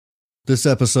This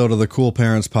episode of the Cool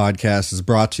Parents Podcast is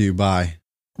brought to you by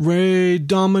Ray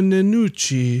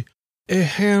Domininucci, a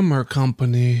hammer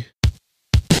company.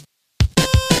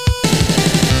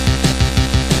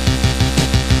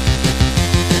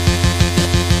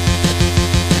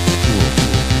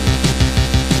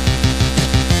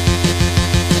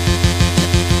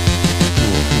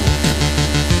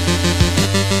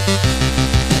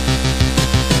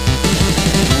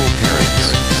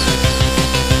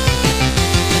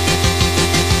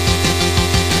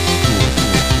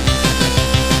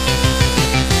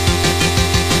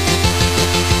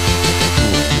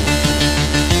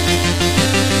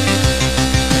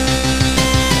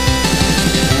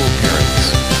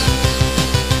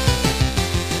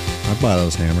 Buy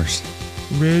those hammers.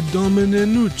 Ray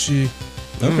Domininucci.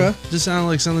 Okay. Just sounded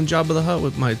like something Jabba the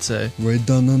Hutt might say. Ray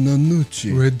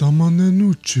Domininucci. Ray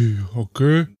Domininucci,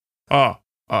 okay?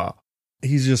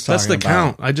 He's just talking That's the about...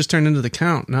 Count. I just turned into the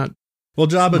Count, not... Well,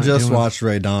 Jabba Not just doing- watched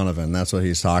Ray Donovan. That's what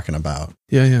he's talking about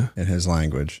Yeah. in his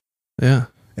language. Yeah.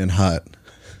 In Hutt.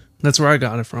 That's where I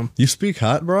got it from. You speak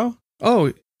Hutt, bro?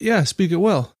 Oh, yeah, speak it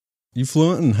well. You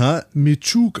fluent in Hutt?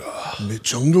 Michuga.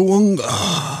 Michungawunga.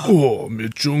 Oh,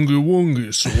 Michungi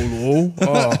Wungi solo.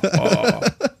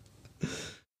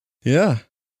 Yeah.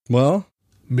 Well,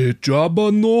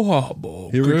 Mijaba no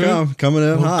haba. here we come. Coming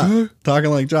in hot. Talking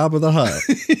like Jabba the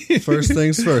Hutt. First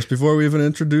things first. Before we even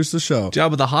introduce the show.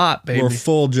 Jabba the Hutt, baby. We're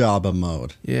full Jabba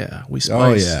mode. Yeah, we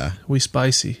spice. Oh, yeah. We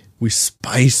spicy. We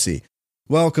spicy.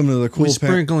 Welcome to the Cool We Parents.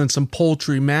 sprinkling some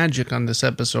poultry magic on this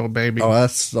episode, baby. Oh,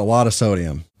 that's a lot of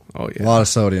sodium. Oh, A yeah. lot of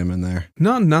sodium in there.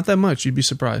 No, not that much. You'd be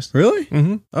surprised. Really?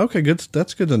 Mm-hmm. Okay, good.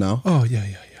 That's good to know. Oh, yeah.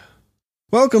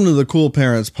 Welcome to the Cool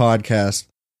Parents Podcast.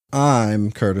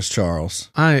 I'm Curtis Charles.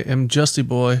 I am Justy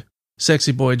Boy,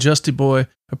 Sexy Boy, Justy Boy,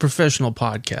 a professional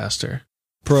podcaster.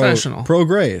 Professional. Pro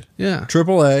grade. Yeah.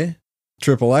 AAA.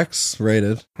 XXX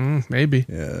rated. Maybe.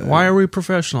 Yeah. Why are we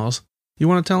professionals? You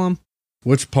want to tell them?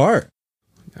 Which part?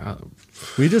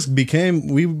 We just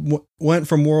became, went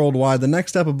from worldwide. The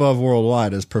next step above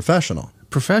worldwide is professional.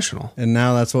 Professional. And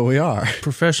now that's what we are.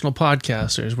 Professional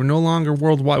podcasters. We're no longer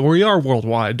worldwide. We are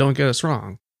worldwide. Don't get us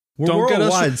wrong. We're Don't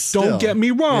worldwide still. Don't get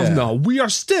me wrong, Yeah. though. We are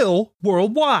still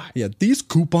worldwide. Yeah, these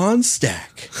coupons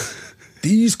stack.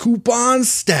 These coupons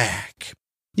stack.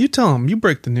 You tell them. You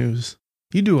break the news.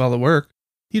 You do all the work.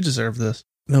 You deserve this.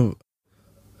 No.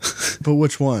 But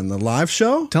which one? The live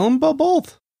show? Tell them about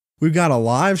both. We've got a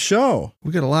live show.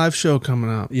 We got a live show coming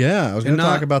up. Yeah, I was going to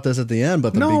And talk about this at the end,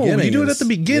 but the No, beginning you do it is- at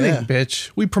the beginning, yeah. bitch.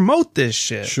 We promote this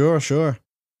shit. Sure.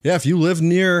 Yeah, if you live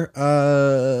near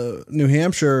New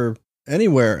Hampshire,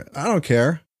 anywhere, I don't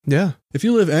care. Yeah. If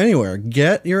you live anywhere,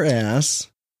 get your ass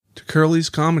To Curly's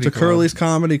Comedy to Club. Curly's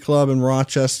Comedy Club in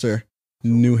Rochester,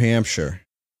 New Hampshire.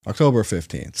 October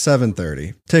 15th,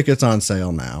 7:30. Tickets on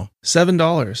sale now. $7.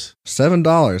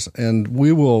 $7, and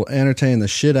we will entertain the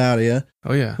shit out of you.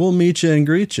 Oh, yeah. We'll meet you and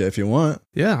greet you if you want.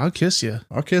 Yeah, I'll kiss you.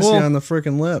 I'll kiss Well, you on the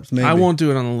freaking lips, maybe. I won't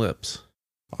do it on the lips.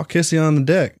 I'll kiss you on the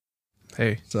dick.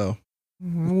 Hey, So, I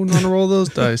wouldn't want to roll those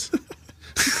dice.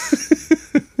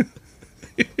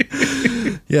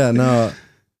 yeah, no.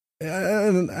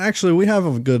 And actually, we have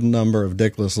a good number of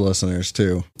dickless listeners,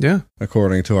 too, Yeah.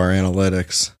 according to our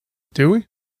analytics. Do we?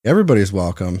 Everybody's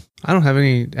welcome. I don't have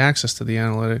any access to the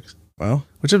analytics, Well,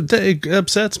 which it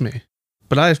upsets me.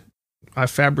 But I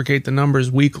fabricate the numbers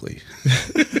weekly.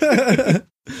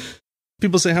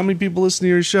 People say, how many people listen to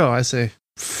your show? I say,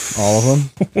 all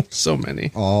of them. so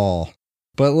many. All.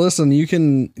 But listen, you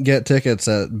can get tickets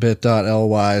at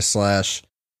bit.ly/CP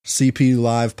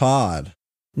Live Pod.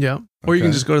 Yeah. Or you can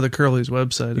Okay. just go to the Curly's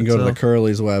website. You can go to the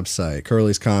Curly's website,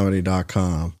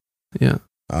 curlyscomedy.com. Yeah.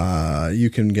 You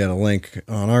can get a link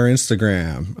on our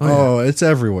Instagram. Oh, yeah. It's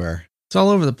everywhere. It's all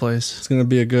over the place. It's going to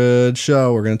be a good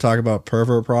show. We're going to talk about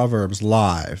pervert proverbs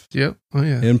live, Yep. Oh,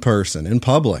 yeah. in person, in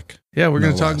public. Yeah, we're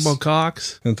going No to talk less. about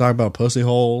cocks. We're going to talk about pussy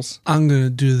holes I'm going to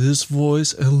do this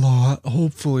voice a lot.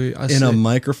 Hopefully. in a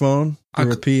microphone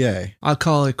through a PA. I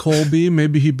call it Colby.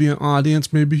 Maybe he'd be an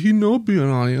audience. Maybe he not be an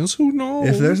audience. Who knows?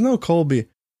 If there's no Colby,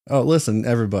 listen,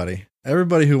 everybody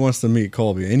who wants to meet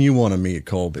Colby, and you want to meet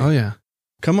Colby, Oh, yeah.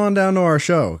 come on down to our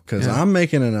show, because Yeah. I'm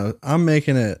making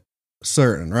it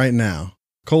certain right now.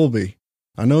 Colby,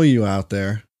 I know you out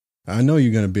there. I know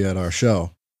you're going to be at our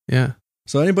show. Yeah.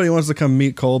 So anybody wants to come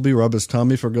meet Colby, rub his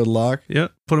tummy for good luck?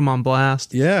 Yep. Put him on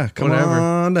blast. Yeah, come Whatever.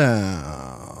 on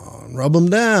down. Rub him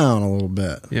down a little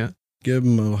bit. Yeah. Give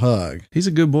him a hug. He's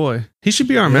a good boy. He should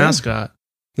be our Yeah. mascot.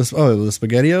 The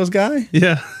SpaghettiOs guy?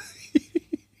 Yeah.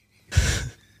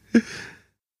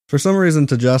 For some reason,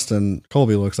 to Justin,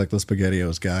 Colby looks like the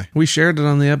SpaghettiOs guy. We shared it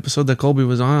on the episode that Colby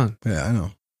was on. Yeah,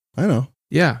 I know.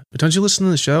 Yeah. But don't you listen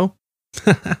to the show?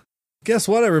 Guess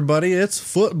what, everybody? It's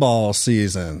football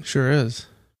season. Sure is.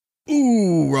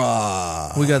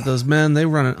 Ooh-rah. We got those men. They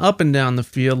running up and down the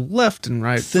field, left and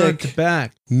right, front Thick. to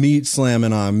back. Meat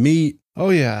slamming on meat. Oh,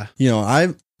 yeah. You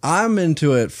know, I'm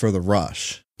into it for the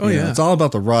rush. Oh, You know, yeah. it's all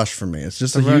about the rush for me. It's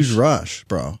just The a huge rush,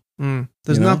 bro.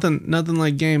 There's You know? nothing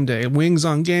like game day. Wings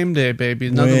on game day,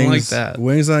 baby. Nothing like that.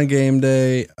 Wings on game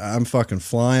day. I'm fucking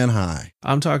flying high.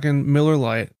 I'm talking Miller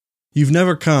Lite. You've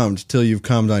never cummed till you've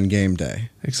cummed on game day.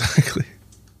 Exactly.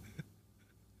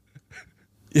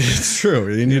 It's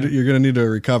true. You're going to need to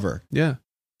recover Yeah.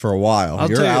 for a while. I'll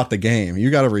You're tell you- out the game.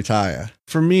 You got to retire.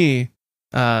 For me,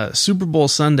 Super Bowl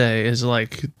Sunday is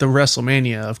like the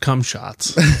WrestleMania of cum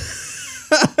shots.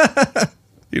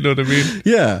 You know what I mean?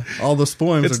 Yeah. All the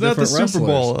spoils It's are not the different Super wrestlers.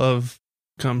 Bowl of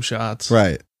cum shots.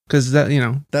 Right. Because that,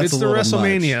 That's it's a the little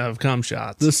WrestleMania of cum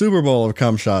shots. The Super Bowl of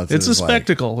cum shots. It's a is like-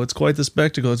 spectacle. It's quite the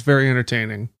spectacle. It's very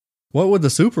entertaining. What would the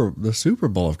Super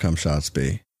Bowl of cum shots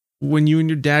be? When you and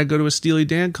your dad go to a Steely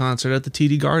Dan concert at the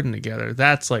TD Garden together,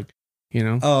 that's like,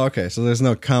 Oh, okay. So there's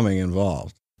no cumming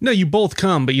involved. No, you both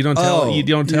come, but you don't tell. You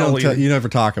don't tell. You never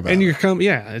talk about and it. you're come.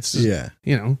 Yeah, it's just, Yeah.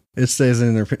 It stays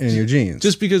in your genes.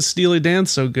 just because Steely Dan's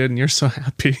so good and you're so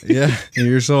happy. Yeah. And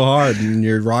you're so hard and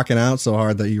you're rocking out so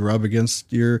hard that you rub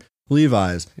against your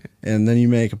Levi's and then you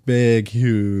make a big,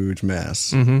 huge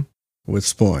mess Mm-hmm. with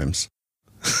spoims.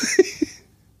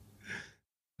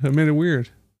 That made it weird.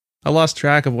 I lost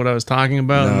track of what I was talking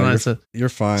about, No, and then I you're- said You're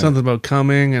fine. something about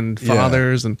coming and Yeah.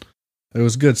 fathers and It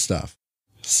was good stuff.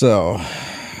 So,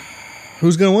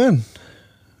 who's going to win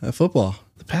at football?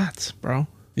 the Pats, bro.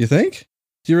 You think?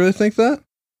 Do you really think that?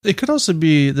 It could also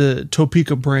be the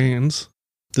Topeka Brains.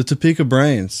 The Topeka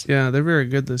Brains. Yeah, they're very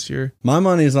good this year. My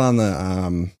money's on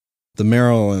the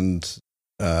Maryland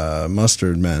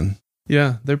Mustard Men.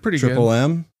 Yeah, they're pretty Triple good.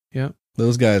 M. Yep.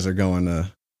 Those guys are going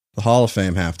to the Hall of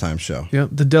Fame halftime show. Yep,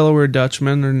 the Delaware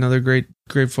Dutchmen are another great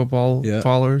football Yeah.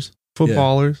 followers.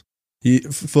 Footballers. Yeah.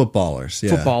 Footballers.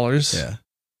 Yeah.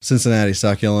 Cincinnati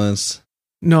Succulents.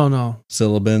 No.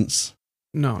 Syllabants.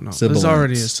 No. There's Sibilants.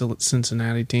 already a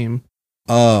Cincinnati team.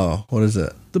 Oh, what is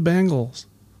it? The Bengals.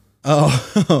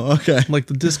 Oh, okay. Like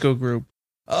the disco group.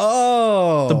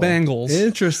 Oh. The Bengals.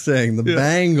 Interesting. The Yeah.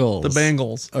 Bengals. The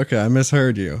Bengals. Okay, I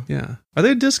misheard you. Yeah. Are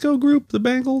they a disco group, the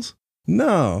Bengals?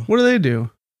 No. What do they do?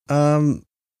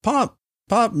 Pop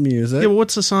music. Yeah, but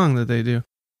what's the song that they do?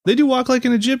 They do Walk Like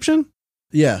an Egyptian?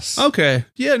 Yes. Okay.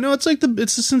 Yeah, no, it's the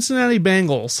Cincinnati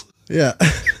Bengals. Yeah.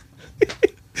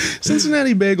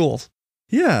 Cincinnati Bagels.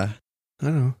 Yeah. I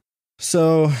don't know.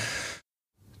 So,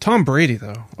 Tom Brady,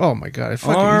 though. Oh, my God. He's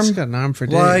Arm got an arm for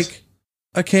days. like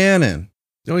a cannon.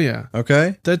 Oh, yeah.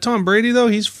 Okay. That Tom Brady, though,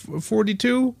 he's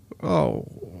 42. Oh,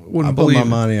 I wouldn't put my believe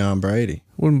money on Brady.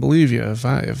 Wouldn't believe you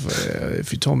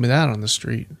if you told me that on the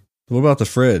street. What about the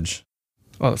fridge?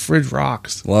 Oh, the fridge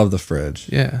rocks. Love the fridge.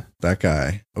 Yeah. That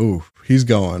guy. Ooh, he's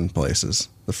going places.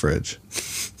 The fridge.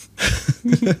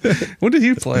 What did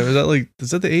he play? Is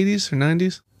that the 80s or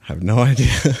 90s? I have no idea.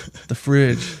 The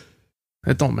fridge.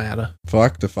 It don't matter.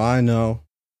 Fucked if I know.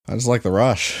 I just like the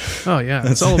rush. Oh, yeah.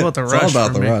 It's all about the rush. It's all about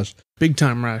for the me. rush. Big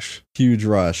time rush. Huge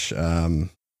rush.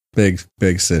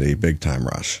 Big city. Big time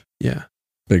rush. Yeah.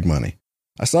 Big money.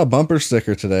 I saw a bumper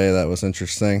sticker today that was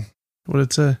interesting. What did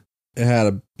it say? It had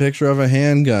a picture of a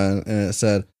handgun and it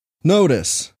said,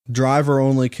 "Notice, driver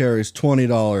only carries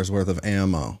 $20 worth of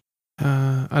ammo."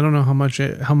 I don't know how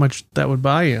much that would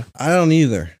buy you. I don't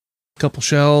either. Couple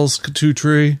shells, two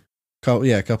tree.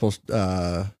 A couple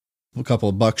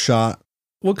of buckshot.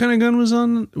 What kind of gun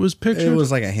was pictured? It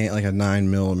was like a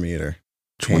 9mm.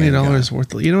 $20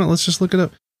 worth. You know what? Let's just look it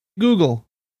up. Google.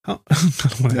 I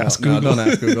don't want to ask Google. No, don't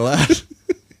ask Google that.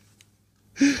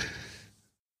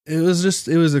 It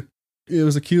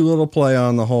was a cute little play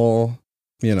on the whole,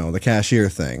 the cashier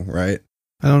thing, right?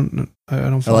 I don't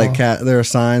I follow. like there are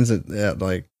signs at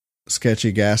like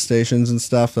sketchy gas stations and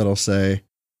stuff that'll say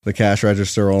the cash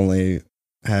register only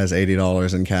has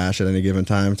 $80 in cash at any given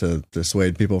time to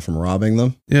dissuade people from robbing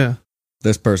them. Yeah.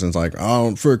 This person's like, I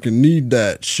don't freaking need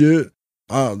that shit.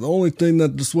 The only thing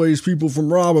that dissuades people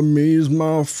from robbing me is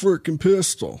my freaking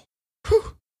pistol.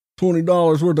 Whew.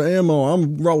 $20 worth of ammo.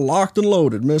 I'm locked and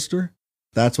loaded, mister.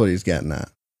 That's what he's getting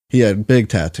at. He had big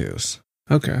tattoos.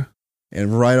 Okay.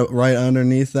 And right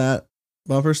underneath that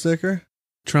bumper sticker?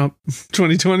 Trump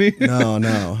 2020? No.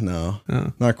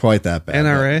 Oh. Not quite that bad.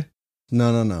 NRA?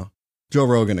 No. Joe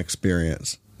Rogan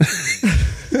Experience.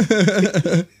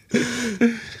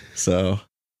 So.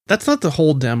 That's not the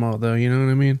whole demo, though. You know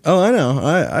what I mean? Oh, I know.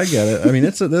 I get it. I mean, the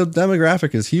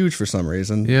demographic is huge for some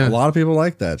reason. Yeah. A lot of people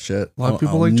like that shit. A lot of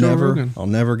people like Joe never, Rogan. I'll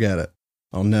never get it.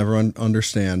 I'll never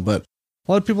understand. But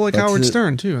A lot of people like But Howard to-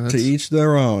 Stern, too. To each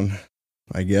their own,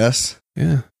 I guess.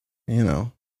 Yeah. You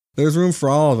know, there's room for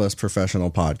all of us professional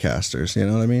podcasters. You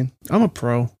know what I mean? I'm a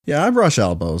pro. Yeah, I brush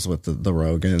elbows with the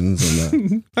Rogans and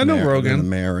the I know Rogan. and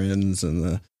the Marins and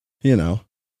the, you know,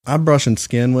 I'm brushing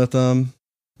skin with them.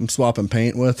 I'm swapping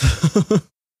paint with.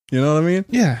 You know what I mean?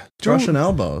 Yeah. Brushing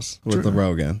elbows with Joe- the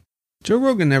Rogan. Joe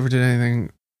Rogan never did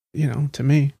anything, to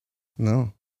me.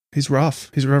 No, He's rough.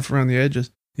 He's rough around the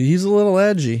edges. he's a little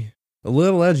edgy. A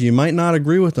little edgy. You might not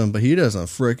agree with him, but he doesn't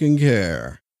freaking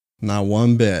care. Not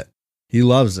one bit. He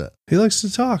loves it. He likes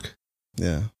to talk.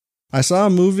 Yeah. I saw a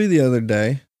movie the other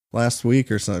day, last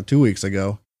week or something, 2 weeks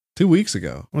ago. 2 weeks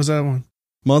ago. What's that one?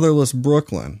 Motherless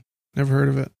Brooklyn. Never heard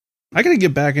of it. I gotta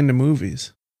get back into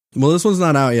movies. Well, this one's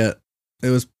not out yet. It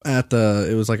was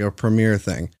like a premiere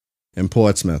thing in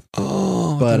Portsmouth.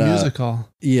 Oh, But, the music hall.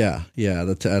 Yeah, at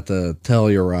the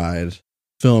Telluride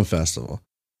Film Festival.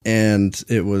 And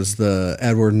it was the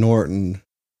Edward Norton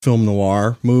film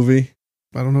noir movie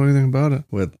I don't know anything about it.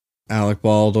 with Alec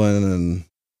Baldwin and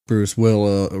Bruce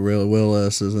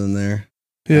Willis is in there.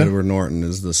 Yeah. Edward Norton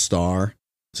is the star.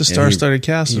 It's a star-studded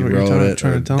cast is He what you're wrote it,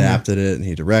 trying to tell me. adapted it, and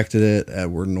he directed it.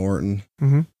 Edward Norton.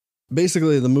 Mhm.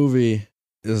 Basically, the movie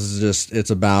it's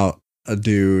about a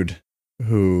dude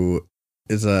who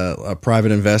is a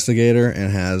private investigator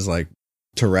and has like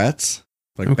Tourette's,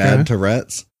 like Okay. bad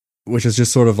Tourette's, which is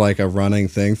just sort of like a running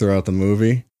thing throughout the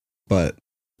movie, but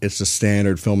it's a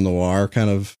standard film noir kind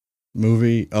of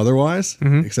movie otherwise,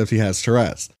 Mhm. except he has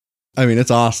Tourette's. I mean,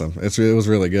 it's awesome. It was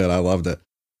really good. I loved it.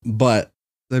 But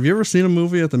have you ever seen a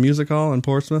movie at the music hall in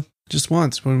Portsmouth? Just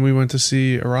once when we went to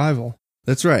see Arrival.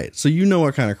 That's right. So you know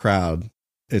what kind of crowd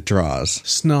it draws.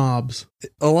 Snobs.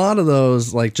 A lot of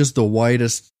those, like just the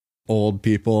whitest old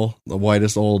people, the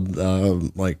whitest old,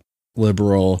 like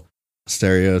liberal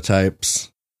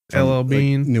stereotypes. LL like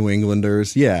Bean. New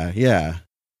Englanders. Yeah.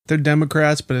 They're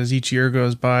Democrats, but as each year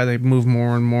goes by, they move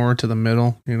more and more to the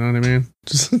middle. You know what I mean?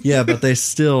 Just Yeah, but they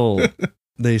still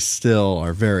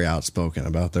are very outspoken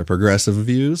about their progressive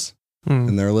views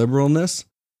and their liberalness.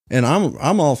 And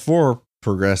I'm all for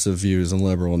progressive views and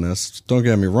liberalness. Don't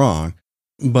get me wrong.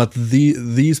 But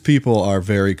these people are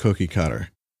very cookie cutter.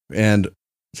 And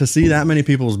to see that many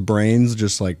people's brains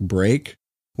just like break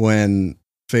when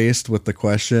faced with the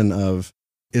question of,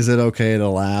 is it okay to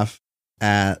laugh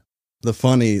at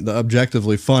the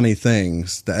objectively funny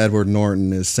things that Edward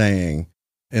Norton is saying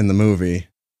in the movie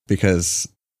because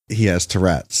he has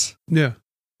Tourette's. Yeah.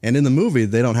 And in the movie,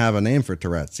 they don't have a name for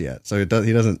Tourette's yet. So he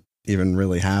doesn't even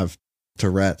really have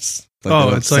Tourette's. Like, Oh, they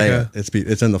don't it's like say a-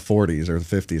 it's in the 40s or the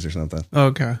 50s or something.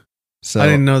 Okay. So I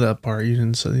didn't know that part. You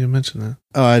mentioned that.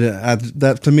 Oh,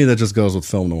 that to me that just goes with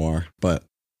film noir, but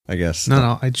I guess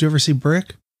No. Did you ever see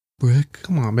Brick? Brick.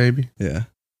 Come on, baby. Yeah,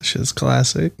 Shit's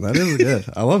classic. that is good.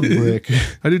 I love Brick.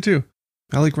 I do too.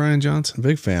 I like Ryan Johnson.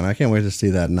 Big fan. I can't wait to see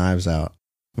that Knives Out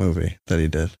movie that he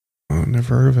did. Oh,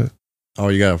 never heard of it. Oh,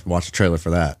 you gotta watch the trailer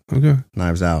for that. Okay.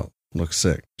 Knives Out looks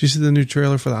sick. Did you see the new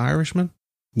trailer for The Irishman?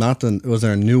 Was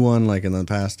there a new one like in the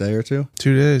past day or two?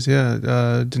 2 days, yeah.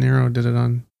 De Niro did it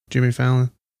on Jimmy Fallon.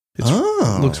 It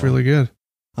looks really good.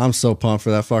 I'm so pumped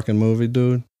for that fucking movie,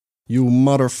 dude. You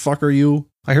motherfucker, you.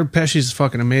 I heard Pesci's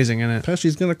fucking amazing in it.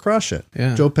 Pesci's gonna crush it.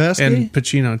 Yeah. Joe Pesci? And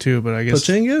Pacino too, but I guess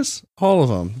Pachingas? All of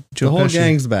them. Joe the whole Pesci.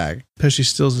 gang's back. Pesci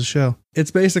steals the show.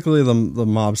 It's basically the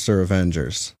mobster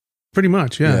Avengers. Pretty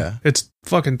much, yeah. Yeah. It's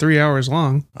fucking 3 hours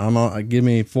long. Give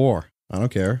me 4. I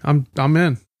don't care. I'm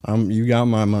in. You got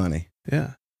my money.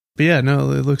 Yeah. But yeah,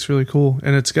 no, it looks really cool.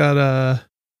 And it's got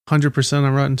 100%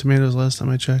 on Rotten Tomatoes last time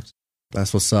I checked.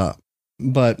 That's what's up.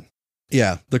 But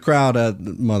yeah, the crowd at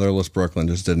Motherless Brooklyn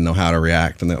just didn't know how to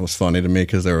react, and it was funny to me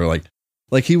because they were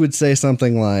like he would say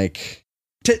something like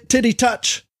 "titty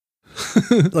touch,"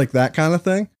 like that kind of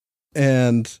thing.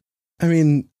 And I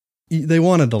mean, they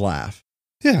wanted to laugh,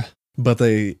 Yeah. but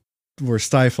they were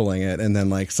stifling it. And then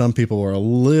like some people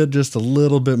were just a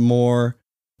little bit more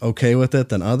okay with it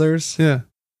than others. Yeah.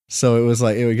 So it was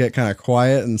like it would get kind of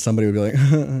quiet, and somebody would be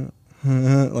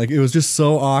like, like it was just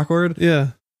so awkward.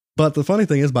 Yeah. But the funny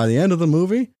thing is, by the end of the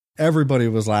movie, everybody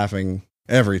was laughing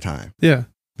every time, Yeah.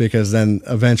 because then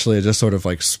eventually it just sort of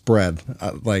like spread.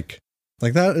 Like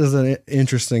that is an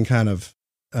interesting kind of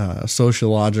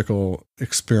sociological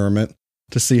experiment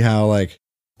to see how like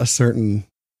a certain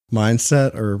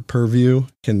mindset or purview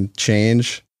can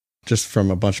change just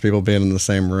from a bunch of people being in the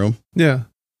same room. Yeah.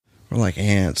 We're like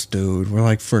ants, dude. We're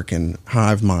like freaking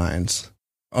hive minds.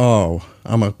 Oh,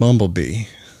 I'm a bumblebee.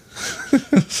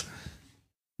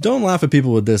 Don't laugh at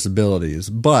people with disabilities,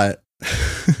 but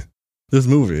this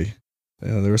movie,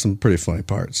 there were some pretty funny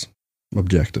parts,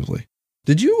 objectively.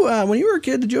 Did you, when you were a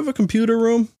kid, did you have a computer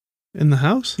room? In the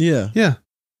house? Yeah. Yeah.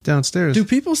 Downstairs. Do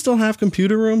people still have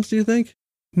computer rooms, do you think?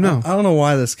 No. I don't know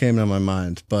why this came to my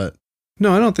mind, but...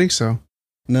 No, I don't think so.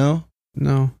 No?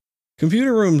 No.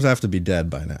 Computer rooms have to be dead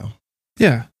by now.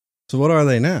 Yeah. So what are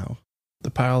they now?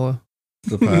 The Paola.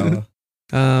 The pile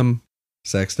Um,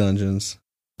 sex dungeons.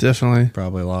 definitely.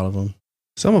 Probably a lot of them.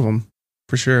 Some of them,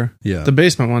 for sure. Yeah. The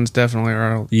basement ones definitely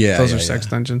are. Yeah, Those yeah, are sex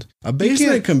yeah. dungeons. A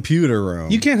basement computer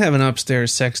room. You can't have an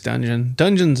upstairs sex dungeon.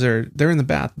 Dungeons they're in the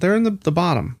bath. They're in the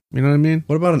bottom. You know what I mean?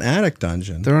 What about an attic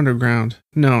dungeon? They're underground.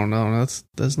 No,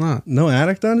 that's not. No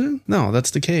attic dungeon? No,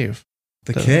 that's the cave.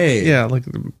 The cave? Yeah, like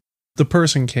the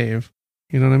person cave.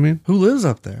 You know what I mean? Who lives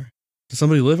up there? Does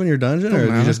somebody live in your dungeon, Don't or do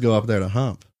you matter. just go up there to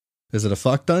hump? Is it a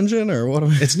fuck dungeon, or what?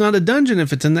 It's not a dungeon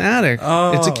if it's in the attic.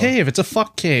 Oh. It's a cave. It's a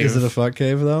fuck cave. Is it a fuck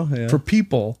cave, though? Yeah. for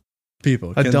people?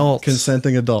 people. Adults.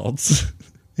 Consenting adults.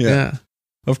 Yeah.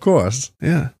 Of course.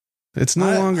 Yeah. It's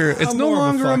no longer I'm it's no more of a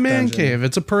longer a fuck man dungeon. cave.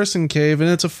 It's a person cave and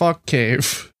it's a fuck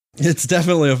cave. It's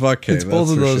definitely a fuck cave. It's both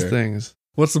that's of for those sure. things.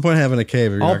 What's the point of having a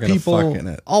cave if you're All not going to people fuck in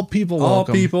it? all people All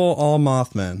welcome. people, all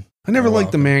Mothmen. I never are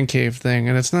liked the welcome. man cave thing,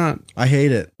 and it's not I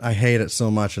hate it. I hate it so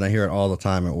much, and I hear it all the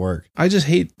time at work. I just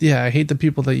hate I hate the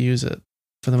people that use it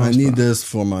for the I most need part. this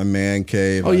for my man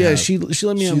cave. Oh I yeah, have- she let me she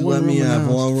have one let room me in the have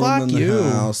house. one room Fuck in you. the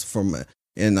house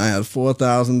and I had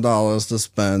 $4,000 to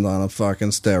spend on a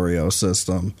fucking stereo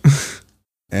system.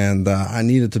 And I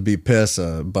needed to be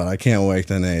pissa, but I can't wake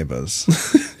the neighbors.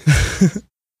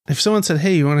 If someone said,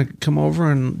 "Hey, you want to come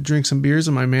over and drink some beers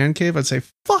in my man cave?" I'd say,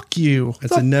 "Fuck you."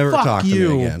 I'd say never Fuck talk to you.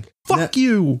 me again. Fuck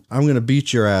you. I'm going to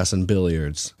beat your ass in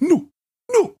billiards. No.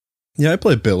 Yeah, I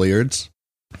play billiards.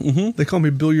 Mm-hmm. They call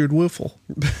me Billiard Whiffle.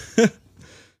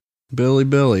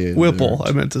 Billy. Whipple,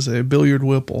 I meant to say. Billiard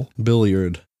Whipple.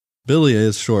 Billiard. Billy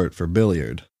is short for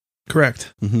billiard.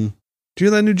 Correct. Mm-hmm. Do you hear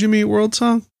that new Jimmy Eat World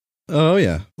song? Oh,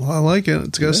 yeah. Well, I like it.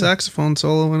 It's got a Yeah. saxophone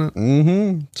solo in it.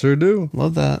 Mm-hmm. Sure do.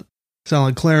 Love that. Sound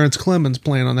like Clarence Clemens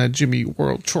playing on that Jimmy Eat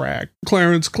World track.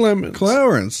 Clarence Clemens.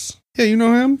 Clarence. Yeah, you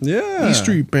know him? Yeah. E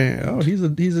Street Band. Oh, he's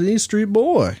an E Street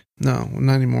boy. No,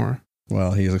 not anymore.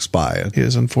 Well, he's expired. He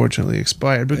is unfortunately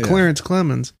expired. But Yeah. Clarence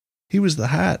Clemens, he was the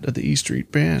hat of the E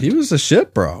Street Band. He was the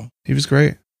shit, bro. He was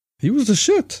great. He was the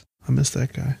shit. I miss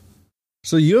that guy.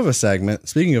 So you have a segment.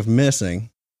 Speaking of missing,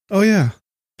 Oh, yeah.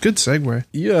 Good segue.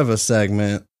 you have a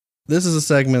segment. This is a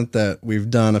segment that we've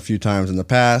done a few times in the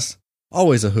past.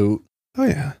 Always a hoot. Oh,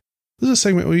 yeah. This is a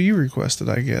segment where you requested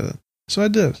I get it. So I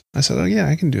did. I said, oh, yeah,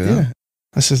 I can do that. Yeah.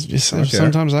 I said, yes, Okay.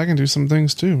 sometimes I can do some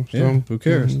things too. So, Yeah, who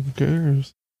cares? Who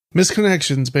cares?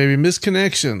 Misconnections, baby.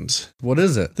 Misconnections. What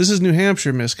is it? This is New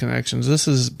Hampshire misconnections. This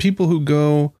is people who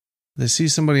go, they see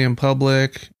somebody in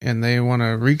public and they want to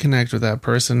reconnect with that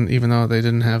person even though they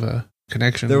didn't have a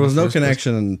connection. There in was the no first place.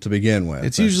 connection to begin with.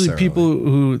 It's usually necessarily. people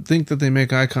who think that they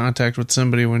make eye contact with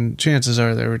somebody when chances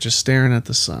are they were just staring at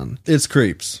the sun. It's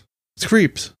creeps. It's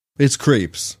creeps. It's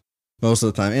creeps most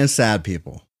of the time, and sad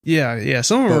people. Yeah.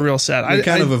 Some of them But are real sad. We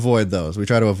kind of avoid those. We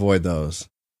try to avoid those.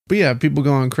 But yeah, people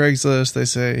go on Craigslist. They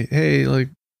say, "Hey, like,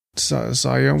 saw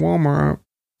you at Walmart.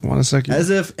 Want a second?" As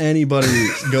if anybody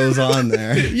goes on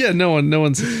there and Yeah, no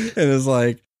one's. is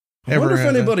like, I Ever wonder if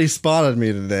had anybody spotted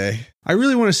me today. I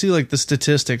really want to see like the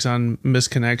statistics on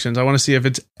misconnections. I want to see if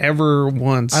it's ever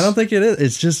once. I don't think it is.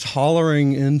 It's just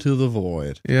hollering into the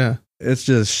void. Yeah, It's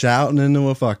just shouting into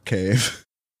a fuck cave.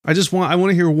 I want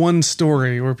to hear one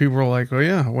story where people are like, "Oh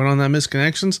yeah, went on that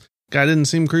misconnections. Guy didn't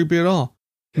seem creepy at all."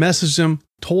 Messaged him,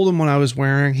 told him what I was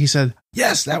wearing. He said,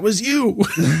 "Yes, that was you."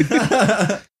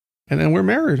 And then we're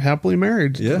married, happily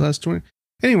married. Yeah. The last 20.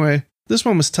 Anyway, this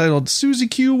one was titled "Susie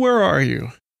Q, Where Are You?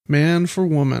 Man for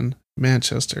Woman,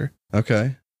 Manchester.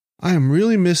 Okay. I am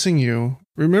really missing you.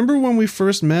 Remember when we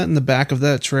first met in the back of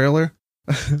that trailer?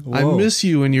 I Whoa. miss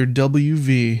you in your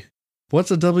WV.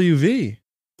 What's a WV?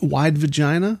 Wide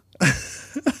vagina?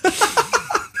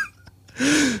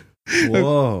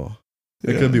 Whoa.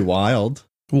 It Yeah. could be wild.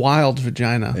 Wild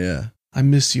vagina. Yeah. I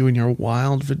miss you in your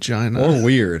wild vagina. Or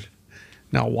weird.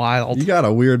 Now, wild. You got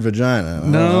a weird vagina.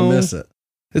 No. I miss it.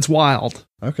 It's wild.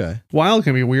 Okay. Wild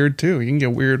can be weird too. You can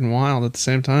get weird and wild at the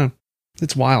same time.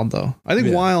 It's wild though. I think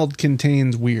Yeah. wild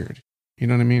contains weird. You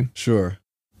know what I mean? Sure.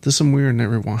 There's some weird in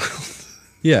every wild.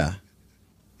 Yeah.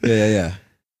 Yeah.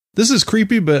 This is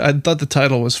creepy, but I thought the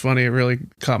title was funny. It really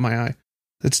caught my eye.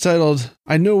 It's titled,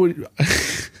 I know we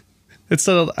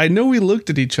looked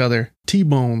at each other.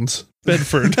 T-Bones,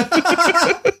 Bedford.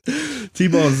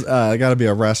 T-Bone's got to be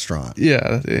a restaurant.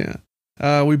 Yeah.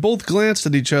 We both glanced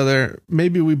at each other.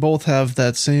 Maybe we both have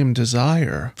that same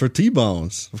desire. For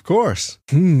T-Bones, of course.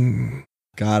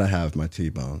 Gotta have my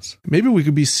T-Bones. Maybe we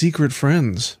could be secret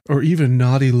friends or even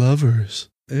naughty lovers.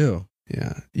 Ew.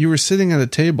 Yeah. You were sitting at a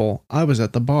table. I was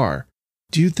at the bar.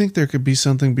 Do you think there could be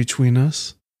something between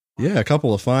us? Yeah, a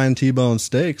couple of fine T-bone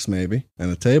steaks, maybe, and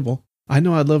a table. I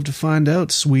know I'd love to find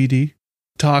out, sweetie.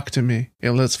 Talk to me,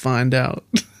 and let's find out.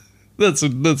 That's a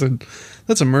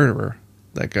murderer,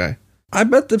 that guy. I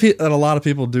bet that a lot of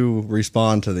people do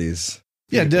respond to these.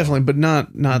 Yeah, people, definitely, but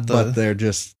not the. But they're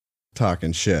just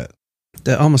talking shit.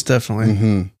 Almost definitely.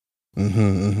 Mm-hmm. Mm-hmm,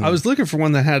 mm-hmm. I was looking for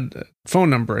one that had a phone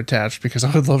number attached because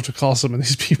I would love to call some of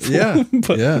these people. Yeah,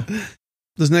 but yeah.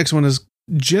 This next one is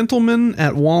gentleman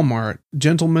at Walmart.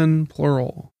 Gentleman,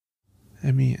 plural.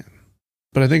 M-E-N.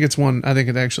 But I think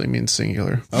it actually means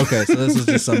singular. Okay, so this is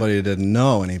just somebody who didn't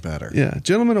know any better. Yeah,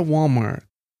 gentleman at Walmart.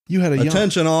 You had a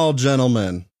Attention all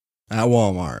gentlemen at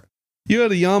Walmart. You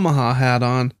had a Yamaha hat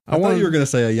on. I thought you were going to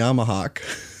say a Yamaha.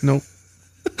 Nope.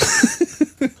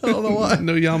 I don't know why.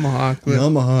 No Yamaha.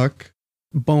 Yamaha.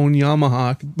 Bone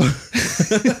Yamaha.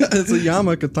 It's a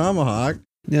Yamaha tomahawk.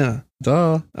 Yeah.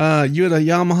 Duh. You had a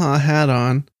Yamaha hat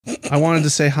on. I wanted to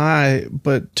say hi,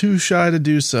 but too shy to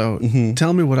do so. Mm-hmm.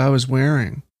 Tell me what I was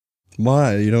wearing.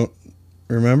 Why? You don't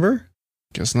remember?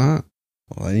 Guess not.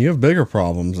 Well, then you have bigger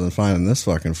problems than finding this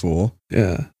fucking fool.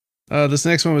 Yeah. This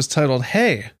next one was titled,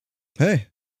 Hey, Hey,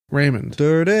 Raymond.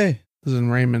 dirty. This is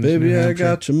in Raymond. Baby, New I Hampshire.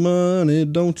 got your money.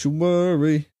 Don't you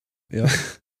worry. Yeah.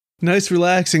 Nice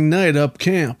relaxing night up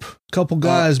camp. Couple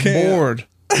guys camp. bored.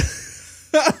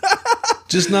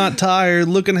 Just not tired.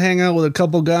 Looking to hang out with a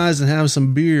couple guys and have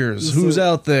some beers. Who's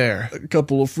out there? A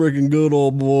couple of freaking good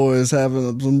old boys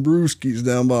having some brewskis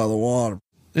down by the water.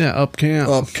 Yeah, up camp.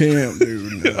 Up camp,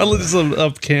 dude. I love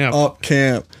up camp. Up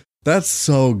camp. That's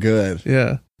so good.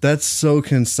 Yeah. That's so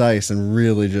concise and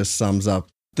really just sums up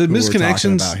The who we're talking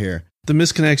misconnections about here. The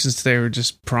misconnections today were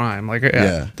just prime. Like,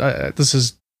 Yeah. I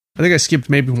think I skipped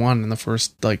maybe one in the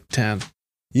first 10.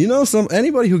 You know,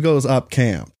 anybody who goes up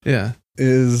camp Yeah.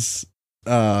 is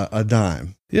a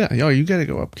dime. Yeah. Yo, you got to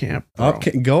go up camp. Bro.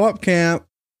 Go up camp.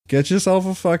 Get yourself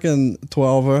a fucking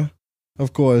 12er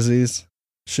of coursies.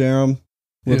 Share them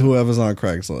with whoever's on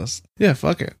Craigslist. Yeah,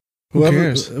 fuck it. Who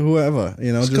cares? Whoever,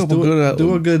 you know, just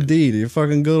do a good deed. You're a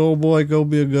fucking good old boy. Go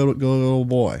be a good old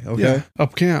boy. Okay. Yeah,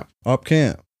 up camp. Up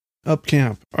camp. Up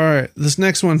camp. All right. This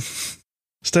next one is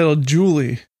titled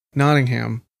Julie,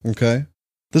 Nottingham. Okay.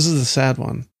 This is the sad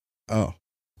one. Oh.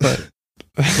 But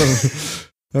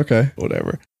okay.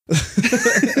 Whatever.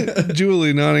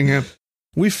 Julie, Nottingham.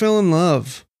 We fell in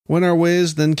love. Went our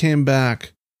ways, then came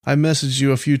back. I messaged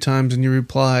you a few times and you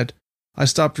replied. I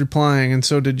stopped replying and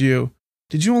so did you.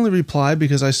 Did you only reply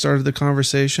because I started the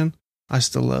conversation? I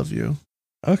still love you.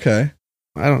 Okay.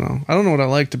 I don't know. I don't know what I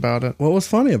liked about it. What was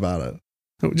funny about it?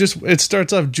 It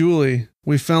starts off, Julie,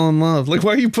 we fell in love. Like,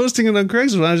 why are you posting it on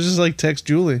Craigslist? I just text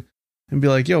Julie and be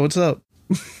like, yo, what's up?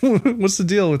 What's the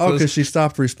deal with this? Oh, because she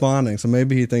stopped responding. So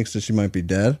maybe he thinks that she might be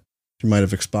dead. She might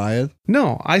have expired.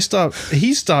 No,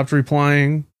 he stopped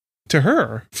replying to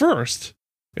her first.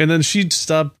 And then she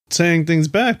stopped saying things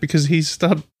back because he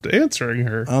stopped answering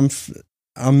her.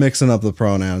 I'm mixing up the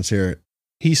pronouns here.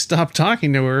 He stopped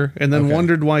talking to her and then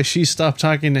wondered why she stopped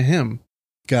talking to him.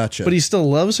 Gotcha. But he still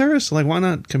loves her, so why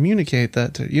not communicate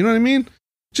that to you know what I mean?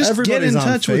 Just Everybody's get in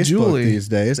touch with Julie these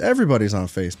days. Everybody's on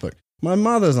Facebook. My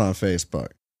mother's on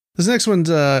Facebook. This next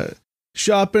one's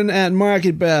shopping at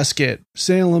Market Basket,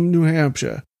 Salem, New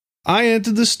Hampshire. I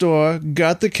entered the store,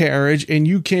 got the carriage, and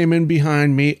you came in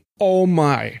behind me. Oh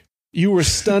my. You were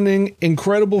stunning,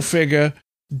 incredible figure,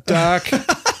 dark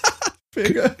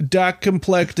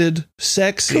complected,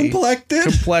 sexy.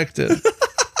 Complected.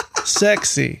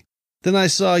 Sexy. Then I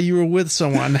saw you were with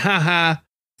someone. Haha.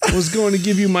 Was going to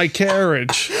give you my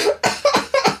carriage.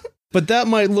 But that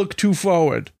might look too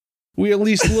forward. We at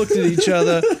least looked at each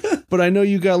other, but I know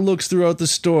you got looks throughout the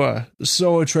store.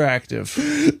 So attractive.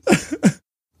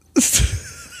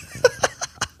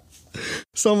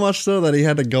 So much so that he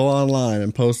had to go online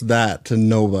and post that to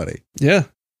nobody. Yeah.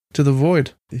 To the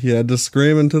void. He had to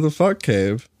scream into the fuck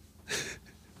cave.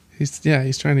 He's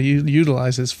trying to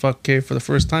utilize his fuck cave for the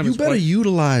first time. You better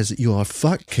utilize your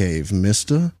fuck cave,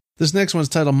 mister. This next one's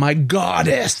titled My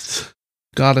Goddess.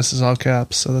 Goddess is all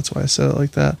caps, so that's why I said it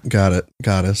like that. Got it.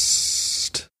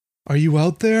 Goddess. Are you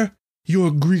out there? Your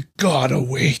Greek god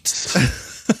awaits.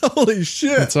 Holy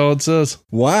shit. That's all it says.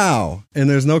 Wow. And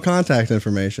there's no contact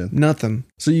information. Nothing.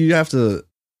 So you have to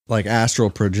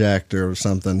astral project or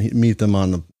something, meet them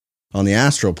on the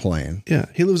astral plane. Yeah.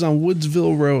 He lives on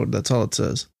Woodsville Road. That's all it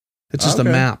says. It's just a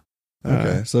map.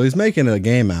 Okay. So he's making a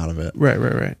game out of it.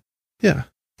 Right. Yeah.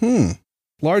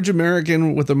 Large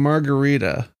American with a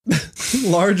margarita.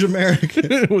 Large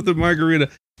American with a margarita.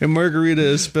 And margarita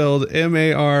is spelled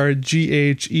Margherita.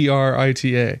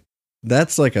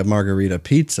 That's like a margarita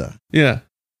pizza. Yeah.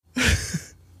 Do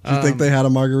you think they had a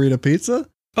margarita pizza?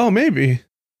 Oh, maybe.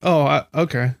 Oh,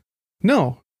 okay.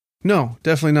 No,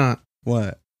 definitely not.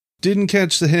 What? Didn't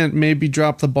catch the hint. Maybe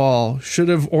dropped the ball. Should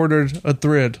have ordered a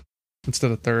thrid instead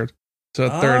of third. So a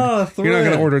third. You're not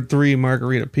going to order 3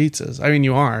 margarita pizzas. I mean,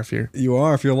 you are if you're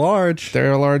large.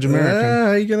 They're a large American.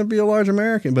 Yeah, you're going to be a large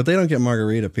American. But they don't get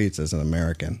margarita pizzas in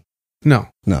American. No.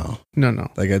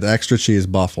 They get extra cheese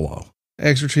buffalo.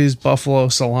 Extra cheese, buffalo,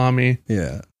 salami.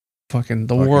 Yeah. Fucking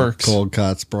works. Cold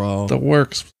cuts, bro. The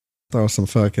works. Throw some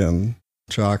fucking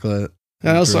chocolate.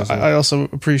 I also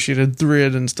appreciated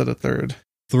thrid instead of third.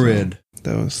 Thrid.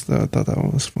 I thought that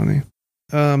one was funny.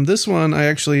 This one I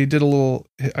actually got a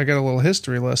little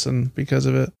history lesson because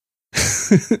of it.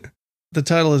 The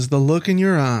title is The Look in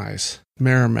Your Eyes,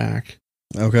 Merrimack.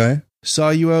 Okay. Saw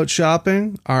you out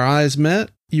shopping. Our eyes met.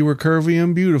 You were curvy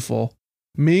and beautiful.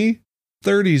 Me,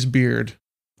 30s beard.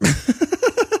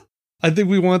 I think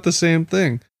we want the same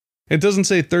thing. It doesn't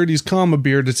say 30s comma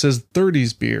beard. It says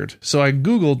 30s beard. So I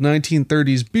Googled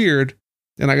 1930s beard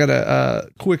and I got a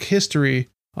quick history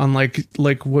on like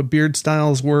what beard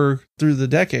styles were through the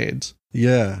decades.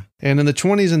 Yeah. And in the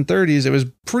 20s and 30s, it was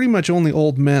pretty much only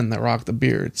old men that rocked the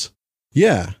beards.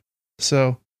 Yeah.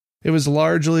 So it was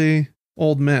largely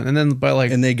old men. And then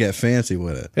and they get fancy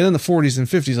with it. And then the 40s and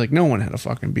 50s, like no one had a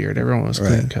fucking beard. Everyone was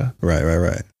clean cut.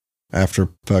 Right. After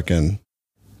fucking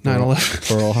 9/11.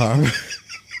 Pearl Harbor.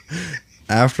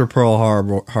 After Pearl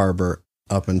Harbor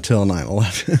up until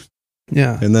 9/11.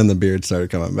 Yeah. And then the beard started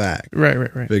coming back.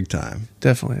 Right. Big time.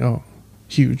 Definitely. Oh,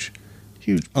 huge.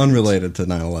 Unrelated to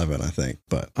 9/11, I think,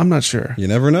 but I'm not sure. You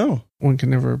never know. One can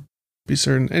never be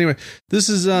certain. Anyway, this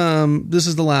is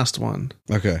the last one.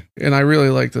 Okay. And I really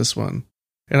like this one.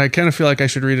 And I kind of feel like I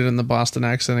should read it in the Boston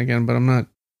accent again, but I'm not.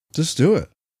 Just do it.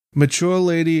 Mature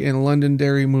lady in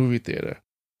Londonderry movie theater.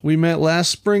 We met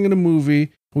last spring in a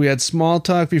movie. We had small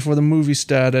talk before the movie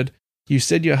started. You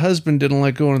said your husband didn't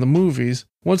like going to the movies.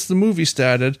 Once the movie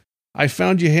started, I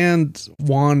found your hands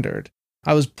wandered.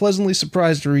 I was pleasantly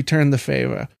surprised to return the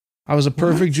favor. I was a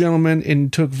perfect gentleman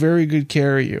and took very good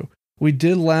care of you. We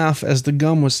did laugh as the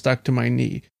gum was stuck to my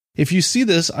knee. If you see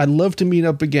this, I'd love to meet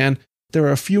up again. There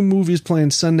are a few movies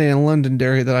playing Sunday in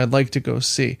Londonderry that I'd like to go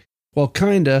see. Well,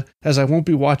 kinda, as I won't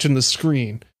be watching the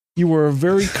screen. You were a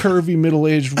very curvy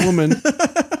middle-aged woman.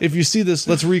 If you see this,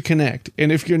 let's reconnect.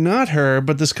 And if you're not her,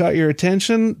 but this caught your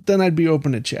attention, then I'd be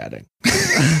open to chatting.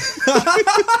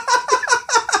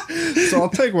 So I'll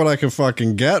take what I can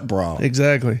fucking get, bro.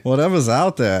 Exactly. Whatever's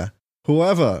out there.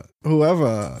 Whoever.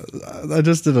 I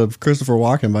just did a Christopher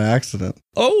Walken by accident.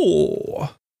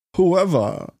 Oh.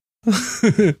 Whoever.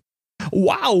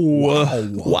 Wow.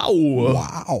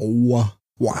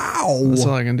 That's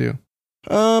all I can do.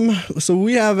 So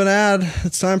we have an ad.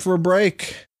 It's time for a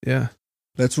break. Yeah.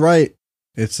 That's right.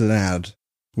 It's an ad.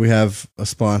 We have a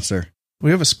sponsor.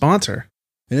 We have a sponsor.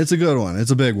 And it's a good one.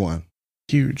 It's a big one.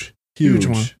 Huge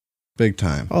one. Big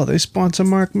time. Oh, they sponsor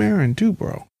Mark Maron too,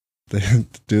 bro.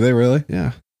 Do they really?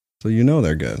 Yeah. So you know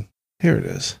they're good. Here it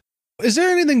is. Is there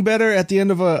anything better at the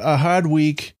end of a hard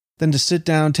week than to sit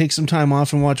down, take some time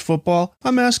off, and watch football?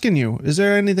 I'm asking you, is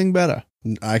there anything better?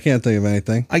 I can't think of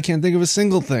anything. I can't think of a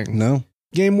single thing. No.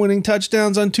 Game-winning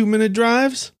touchdowns on 2-minute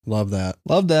drives? Love that.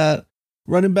 Love that.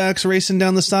 Running backs racing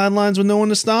down the sidelines with no one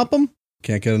to stop them?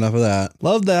 Can't get enough of that.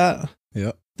 Love that.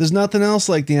 Yep. There's nothing else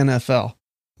like the NFL.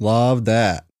 Love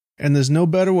that. And there's no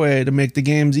better way to make the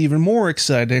games even more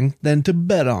exciting than to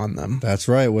bet on them. That's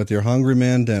right, with your Hungry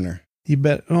Man dinner. You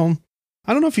bet. I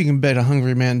don't know if you can bet a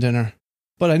Hungry Man dinner,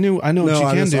 but I know what you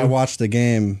can do. I watched the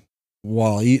game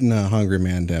while eating a Hungry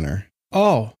Man dinner.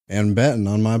 Oh. And betting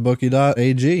on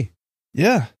mybookie.ag.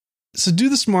 Yeah. So do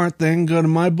the smart thing. Go to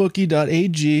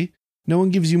mybookie.ag. No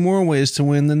one gives you more ways to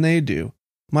win than they do.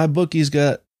 MyBookie's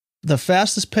got the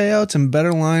fastest payouts and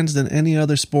better lines than any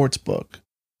other sports book.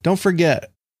 Don't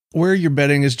forget, where you're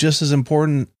betting is just as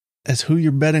important as who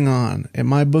you're betting on. And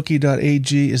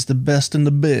mybookie.ag is the best in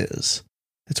the biz.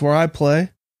 It's where I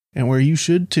play and where you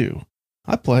should too.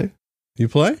 I play. You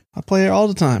play? I play all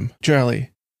the time, Charlie.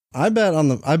 I bet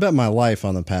my life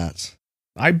on the Pats.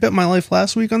 I bet my life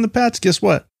last week on the Pats. Guess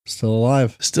what? Still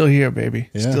alive. Still here, baby.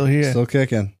 Yeah, still here. Still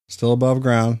kicking. Still above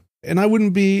ground. And I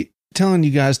wouldn't be telling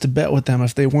you guys to bet with them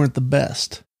if they weren't the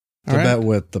best. To bet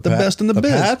with the best in the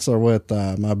biz. Pats or with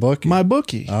MyBookie?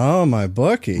 MyBookie. Oh,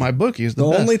 MyBookie. MyBookie is the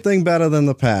best. The only thing better than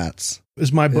the Pats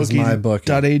is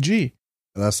MyBookie.ag.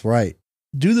 That's right.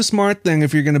 Do the smart thing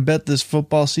if you're going to bet this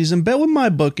football season. Bet with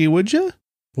MyBookie, would you?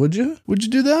 Would you? Would you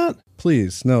do that?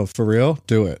 Please. No, for real.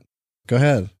 Do it. Go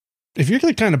ahead. If you're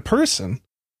the kind of person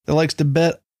that likes to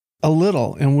bet a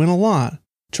little and win a lot,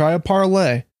 try a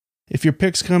parlay If your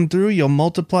picks come through, you'll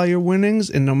multiply your winnings,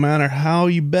 and no matter how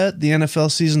you bet, the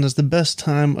NFL season is the best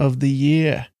time of the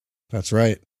year. That's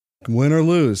right. Win or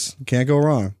lose, can't go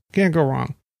wrong. Can't go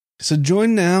wrong. So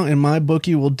join now, and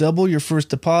MyBookie will double your first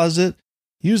deposit.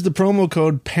 Use the promo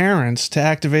code PARENTS to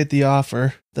activate the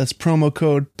offer. That's promo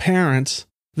code PARENTS.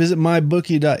 Visit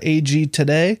mybookie.ag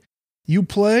today. You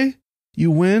play, you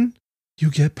win,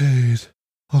 you get paid.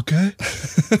 Okay?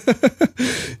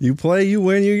 You play, you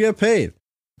win, you get paid.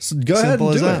 So go ahead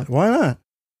and do it. Why not?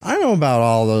 I know about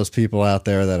all those people out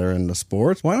there that are into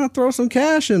sports. Why not throw some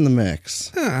cash in the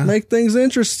mix? Yeah. Make things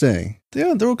interesting.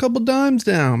 Yeah, throw a couple dimes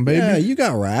down, baby. Yeah, you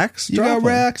got racks. You got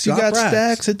racks, you got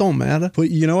stacks. It don't matter. But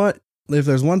you know what? If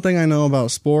there's one thing I know about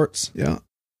sports, Yeah,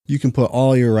 you can put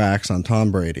all your racks on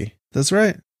Tom Brady. that's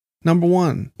right. Number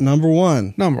one Number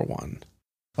one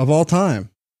of all time.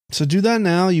 So do that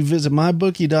now. You visit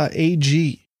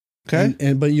mybookie.ag.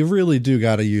 Okay? But you really do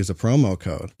got to use a promo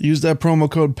code. Use that promo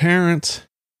code PARENTS.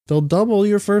 They'll double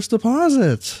your first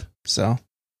deposit. So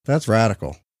That's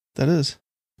radical. that is.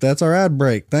 That's our ad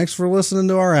break. Thanks for listening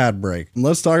to our ad break.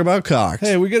 Let's talk about cocks.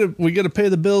 Hey, we gotta pay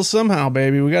the bills somehow,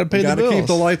 baby. We gotta pay the bills. Gotta keep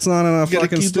the lights on in our We gotta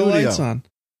fucking keep studio. the lights on.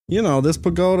 You know, this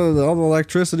pagoda, all the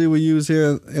electricity we use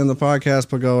here in the podcast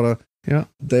pagoda, Yeah.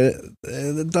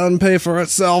 it doesn't pay for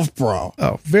itself, bro.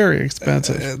 Oh, very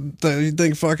expensive. You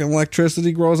think fucking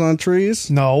electricity grows on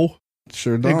trees? No,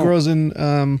 Sure don't. it grows in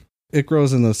It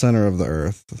grows in the center of the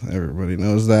earth. Everybody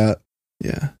knows that.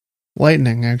 yeah,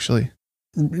 lightning actually.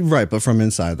 Right, but from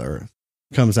inside the earth.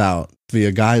 Comes out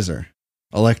via geyser.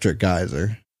 Electric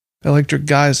geyser. Electric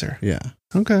geyser. Yeah.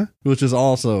 Okay. Which is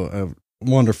also a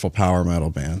wonderful power metal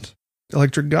band.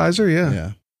 Electric geyser. Yeah.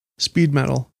 Yeah. Speed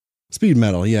metal. Speed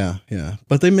metal, yeah.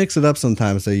 But they mix it up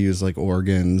sometimes. They use like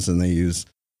organs and they use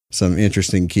some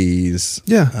interesting keys.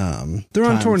 Yeah. They're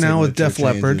on time tour now with signature Def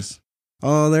Leppard. changes.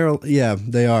 Oh,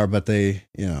 they are, but they,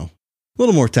 a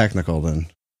little more technical than.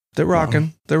 They're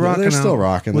rocking. They're Yeah, rocking. they're still out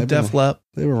rocking. with Def Lep.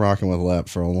 They were rocking with Lep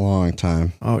for a long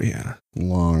time. Oh yeah.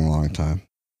 Long time.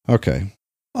 Okay.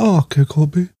 Oh, okay,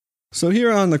 Colby. So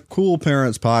here on the Cool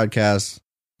Parents podcast,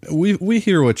 we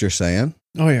hear what you're saying.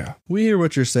 Oh yeah. We hear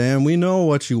what you're saying. We know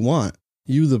what you want.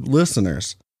 You, the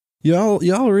listeners.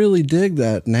 Y'all really dig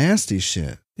that nasty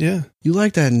shit. Yeah. You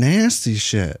like that nasty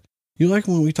shit. You like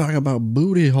when we talk about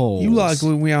booty holes. You like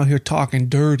when we out here talking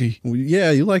dirty.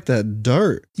 Yeah, you like that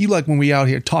dirt. You like when we out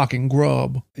here talking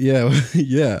grub. Yeah,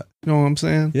 yeah. You know what I'm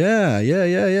saying? Yeah.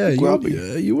 Grubby.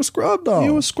 You a scrub dog.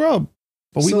 You a scrub.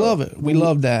 But we So- love it. We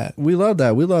love that. We love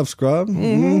that. We love scrub.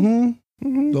 Mhm.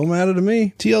 Mm-hmm. Don't matter to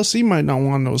me. TLC might not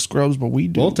want those scrubs, but we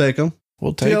do. We'll take them.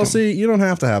 We'll take 'em. TLC, you don't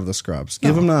have to have the scrubs.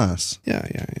 Give No. them to us. Yeah.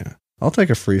 I'll take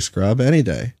a free scrub any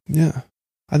day. Yeah.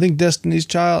 I think Destiny's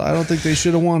Child, I don't think they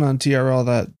should have won on TRL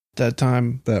that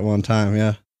time. That one time,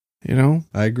 yeah. You know?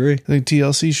 I agree. I think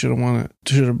TLC should have won it.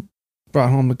 Should have brought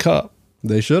home the cup.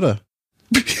 They should have.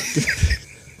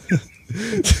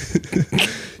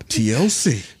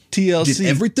 TLC TLC. did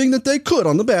everything that they could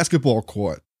on the basketball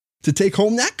court to take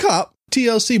home that cup.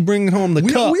 TLC bringing home the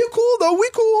cup. We're cool, though. We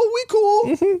cool.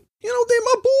 Mhm. They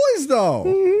my boys, though.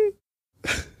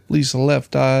 Mhm. Lisa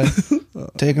Left Eye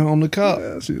taking home the cup.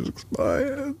 Yeah, she's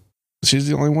expired. She's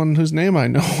the only one whose name I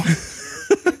know.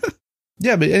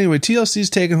 Yeah, but anyway, TLC's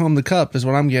taking home the cup is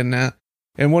what I'm getting at.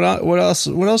 And what else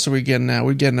are we getting at?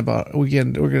 We're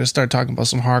gonna start talking about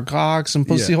some hard cocks and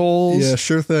pussy holes. Yeah,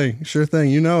 sure thing.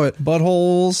 You know it.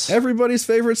 Buttholes. Everybody's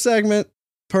favorite segment,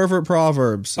 Pervert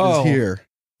Proverbs, Oh. is here.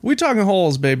 We talking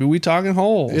holes, baby. We talking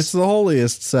holes. It's the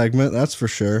holiest segment, that's for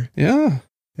sure. yeah.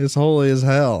 It's holy as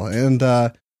hell. And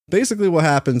basically what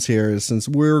happens here is, since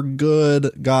we're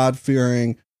good,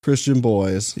 God-fearing Christian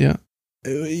boys, Yeah.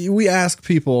 we ask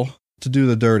people to do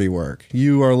the dirty work.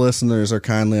 You, our listeners, are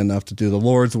kindly enough to do the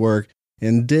Lord's work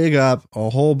and dig up a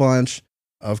whole bunch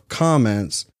of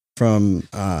comments from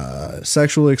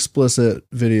sexually explicit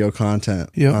video content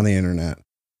Yep. on the internet.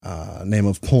 Name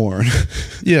of porn.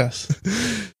 Yes.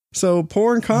 So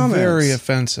porn comments. Very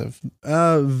offensive.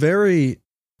 Very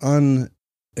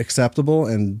unacceptable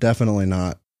and definitely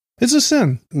not It's a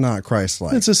sin.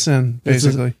 Christ-like. It's a sin, It's a-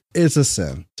 basically. It's a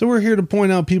sin. So we're here to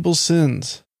point out people's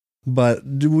sins.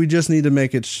 But do we just need to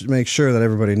make sure that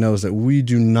everybody knows that we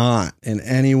do not in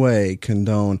any way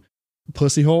condone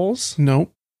pussy holes,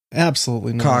 Nope.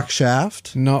 Absolutely not. cock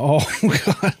shaft, No. Oh,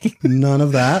 God. none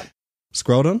of that.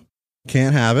 Scrotum,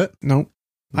 can't have it. Nope.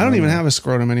 I don't even have a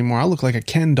scrotum anymore. I look like a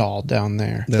Ken doll down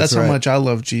there. That's That's how right. much I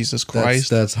love Jesus Christ.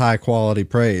 That's high quality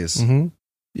praise. Mm-hmm.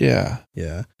 Yeah.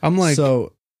 Yeah. I'm like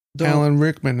So don't- Alan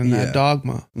Rickman in Yeah. that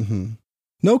Dogma. Mhm.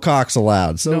 No cocks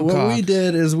allowed. So No what we cocks.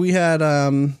 did is we had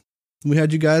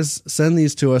you guys send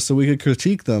these to us so we could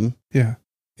critique them Yeah.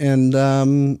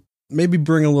 and maybe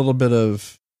bring a little bit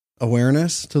of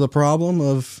awareness to the problem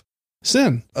of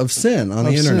Sin. on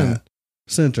the internet.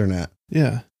 Sinternet.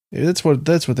 Yeah. That's what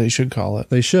they should call it.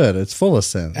 They should. It's full of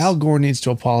sins. Al Gore needs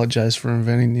to apologize for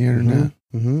inventing the internet.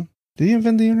 Mm-hmm. Did he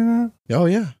invent the internet? Oh,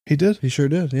 yeah. He did? He sure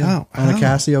did, yeah. How? On a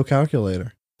Casio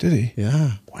calculator. Did he?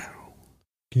 Yeah. Wow.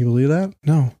 Can you believe that?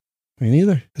 No. Me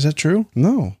neither. Is that true?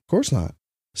 No, of course not.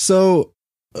 So,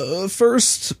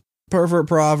 first pervert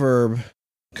proverb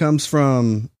comes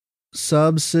from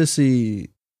Subsissy,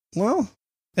 well,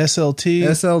 SLT.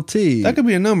 SLT. That could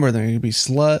be a number then. It could be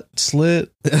slut,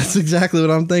 slit, That's exactly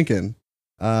what I'm thinking.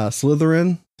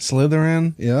 Slytherin.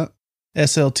 Slytherin, Yeah.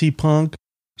 SLT punk.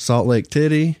 Salt Lake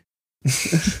Titty.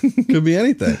 Could be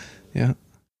anything. Yeah.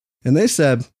 And they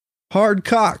said, hard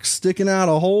cock sticking out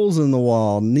of holes in the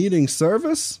wall, needing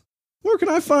service? Where can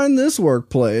I find this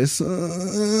workplace? Winky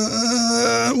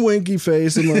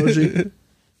face emoji.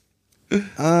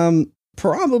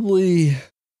 Probably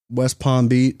West Palm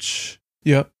Beach.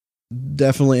 Yep.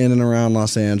 Definitely in and around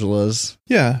Los Angeles.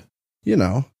 Yeah. You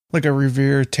know. Like a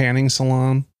Revere tanning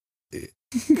salon.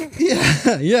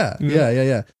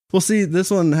 Yeah. Well, see, this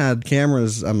one had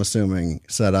cameras, I'm assuming,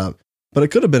 set up, but it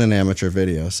could have been an amateur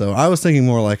video. So I was thinking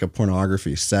more like a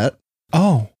pornography set,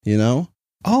 Oh. you know?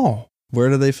 Oh. Where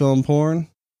do they film porn?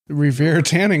 Revere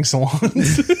tanning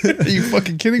salons. Are you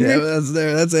fucking kidding Yeah, me?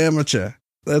 that's amateur.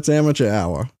 That's amateur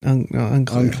hour. Unclear.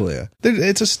 Unclear.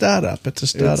 It's a startup. It's a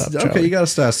startup. Okay, Charlie. you got to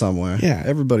start somewhere. Yeah.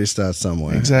 Everybody starts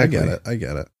somewhere. Exactly. I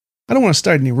get it. I don't want to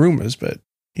start any rumors, but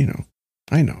I know.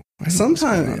 I know what's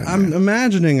Sometimes going on I'm there.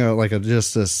 imagining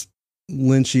just this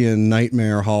Lynchian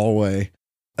nightmare hallway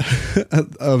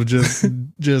of just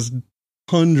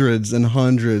hundreds and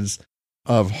hundreds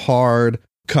of hard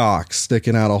cocks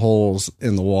sticking out of holes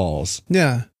in the walls.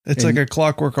 Yeah. It's And- like a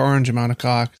Clockwork Orange amount of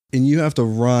cock. And you have to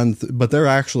run, but they're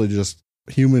actually just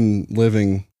human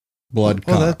living blood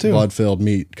Oh, that too. blood-filled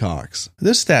meat cocks.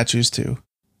 There's statues too.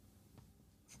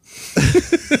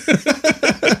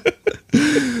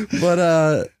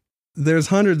 But there's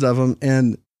hundreds of them,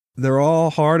 and they're all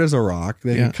hard as a rock.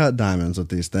 They Yeah. can cut diamonds with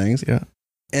these things. Yeah.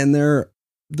 And they're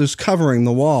just covering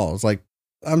the walls. Like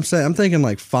I'm thinking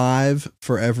like 5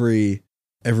 for every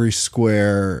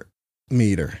square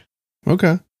meter.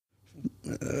 Okay.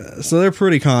 So they're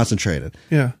pretty concentrated.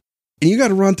 Yeah. And you got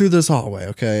to run through this hallway,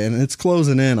 okay? And it's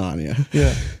closing in on you.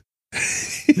 Yeah.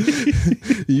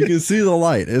 You can see the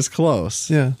light. It's close.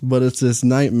 Yeah. But it's this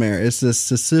nightmare. It's this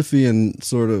Sisyphean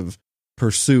sort of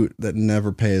pursuit that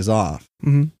never pays off.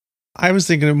 hmm I was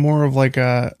thinking of more of like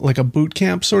a boot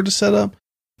camp sort of setup.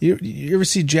 You ever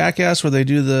see Jackass where they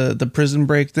do the prison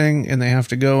break thing and they have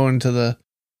to go into the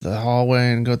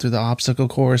hallway and go through the obstacle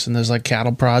course and there's like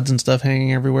cattle prods and stuff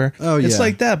hanging everywhere. Oh, yeah. It's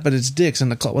like that, but it's dicks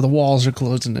and where the walls are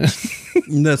closing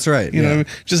in. That's right. You yeah. know, what I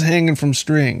mean? Just hanging from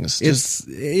strings. Just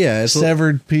It's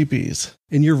severed peepees.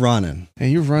 and you're running.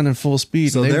 And you're running full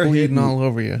speed So and they're they're bleeding hitting- all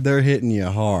over you. They're hitting you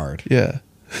hard. Yeah.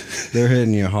 They're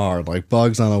hitting you hard like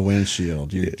bugs on a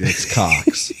windshield. It's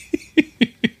cocks.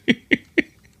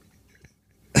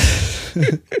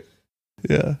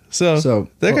 Yeah. So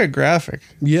that got graphic.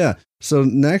 Yeah. So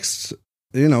next,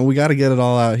 we got to get it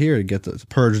all out here to get to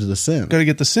purge the sin. Got to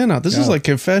get the sin out. This is Yeah. like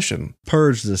confession.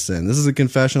 Purge the sin. This is a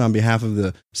confession on behalf of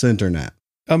the Sinternet.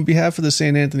 On behalf of the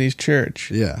St. Anthony's Church.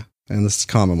 Yeah. And this is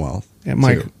Commonwealth. And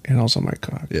Mike, Too. and also my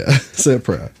cock. Yeah. Say it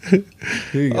proud. Here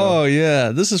you go. Oh yeah,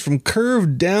 this is from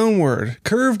curved downward.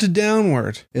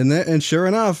 And sure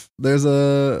enough,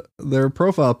 their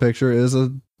profile picture is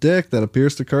a dick that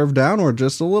appears to curve downward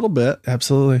just a little bit.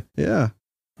 Absolutely. Yeah.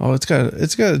 Oh, it's got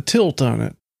a tilt on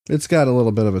it. It's got a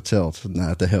little bit of a tilt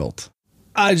at the hilt.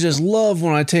 I just love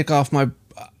when I take off my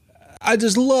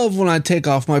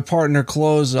partner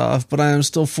clothes off, but I am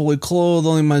still fully clothed.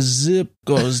 Only my zip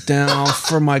goes down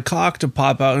for my cock to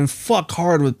pop out and fuck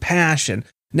hard with passion.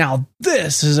 Now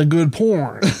this is a good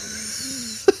porn.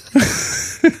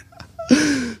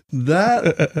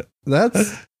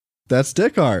 That's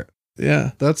dick art.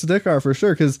 Yeah. That's dick art for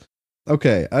sure. Because,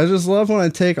 okay, I just love when I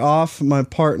take off my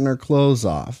partner clothes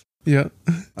off. Yeah.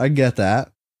 I get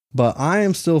that. But I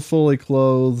am still fully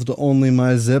clothed, only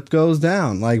my zip goes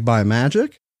down. Like by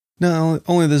magic? No,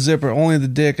 only the zipper, only the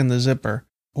dick and the zipper.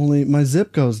 Only my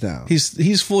zip goes down.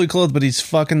 He's fully clothed, but he's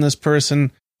fucking this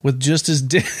person with just his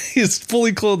dick. He's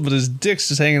fully clothed, but his dick's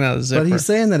just hanging out of the zipper. But he's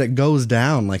saying that it goes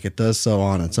down like it does so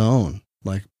on its own.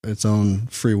 Like its own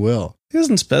free will. He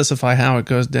doesn't specify how it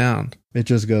goes down. It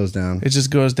just goes down. It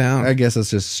just goes down. I guess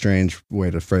it's just a strange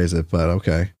way to phrase it, but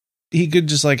okay. He could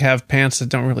just like have pants that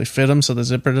don't really fit him so the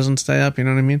zipper doesn't stay up. You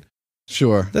know what I mean?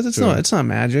 Sure. It's sure. it's not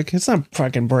magic. It's not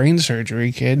fucking brain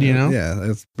surgery, kid, you know?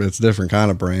 Yeah, it's different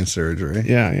kind of brain surgery.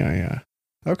 Yeah.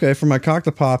 Okay, for my cock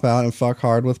to pop out and fuck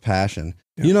hard with passion.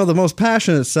 Yeah. You know, the most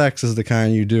passionate sex is the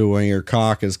kind you do when your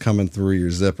cock is coming through your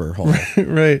zipper hole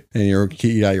Right. and you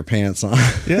got your pants on.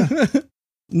 Yeah.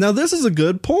 Now, this is a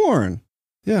good porn.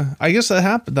 Yeah. I guess that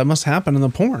happened. That must happen in the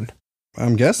porn.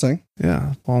 I'm guessing.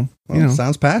 Yeah. Well,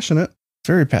 Sounds passionate.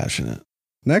 very passionate.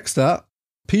 Next up,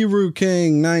 Piru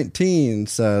King 19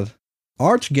 said,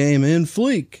 Arch game in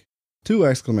fleek. 2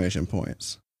 exclamation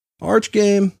points. Arch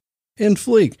game in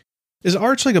fleek. Is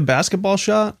arch like a basketball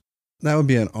shot? That would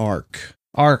be an arc.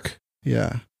 Arc.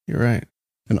 Yeah. You're right.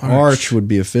 An Arch. arch would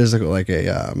be a physical, like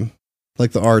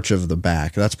like the arch of the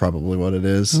back. That's probably what it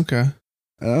is. Okay.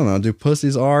 I don't know. Do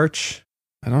pussies arch?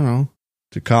 I don't know.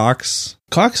 Do cocks?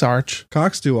 Cox arch.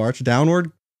 Cocks do arch.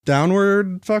 Downward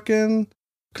fucking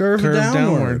curve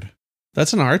downward.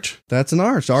 That's an arch. That's an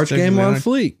arch. Arch Technically game on an arch.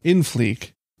 fleek. In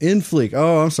fleek. In fleek.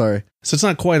 Oh, I'm sorry. So it's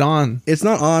not quite on. It's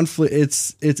not on fleek.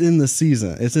 It's in the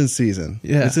season. It's in season.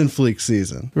 Yeah. It's in fleek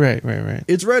season. Right.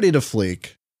 It's ready to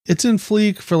fleek. It's in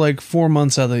fleek for like 4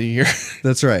 months out of the year.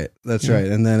 That's right. That's Yeah. right.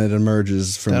 And then it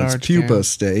emerges from That its arch pupa game.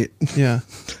 state. Yeah.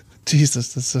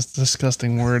 Jesus, that's a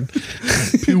disgusting word.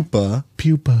 Pupa.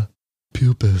 Pupa.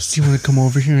 Pupus. Do you want to come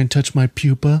over here and touch my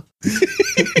pupa?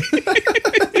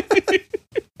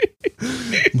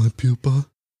 My pupa.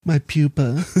 My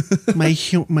pupa.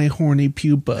 my horny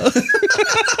pupa.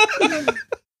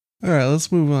 All right,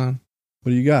 let's move on.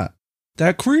 What do you got?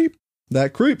 That creep?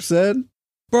 That creep said.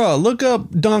 Bro, look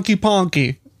up Donkey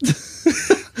Ponky.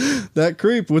 That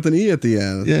creep with an E at the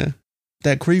end. Yeah.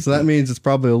 That creep. So that means it's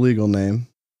probably a legal name.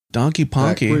 Donkey That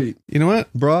Ponky. creep. You know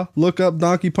what? Bruh, look up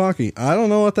Donkey Ponky. I don't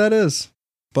know what that is.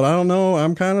 But I don't know.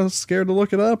 I'm kind of scared to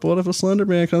look it up. What if a Slender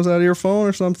Man comes out of your phone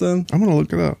or something? I'm going to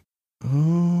look it up.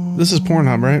 Oh. This is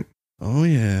Pornhub, right? Oh,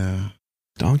 yeah.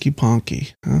 Donkey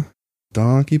Ponky. Huh?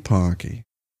 Donkey Ponky.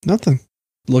 Nothing.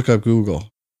 Look up Google.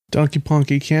 Donkey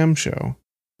Ponky Cam Show.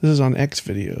 This is on X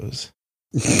videos.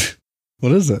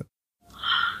 What is it?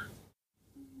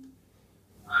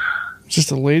 It's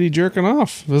just a lady jerking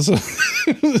off. That's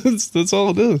all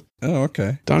it is. Oh,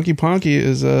 okay. Donkey Ponky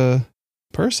is a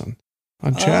person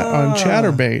on on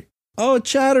Chatterbait. Oh, a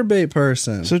Chatterbait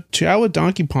person. So chat with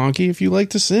Donkey Ponky if you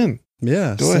like to sin.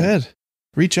 Yeah. Go ahead.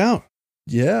 Reach out.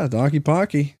 Yeah, Donkey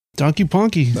Ponky. Donkey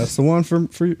Ponky. That's the one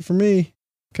for me.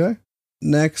 Okay.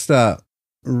 Next up,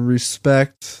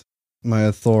 respect my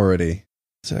authority.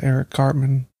 It's Eric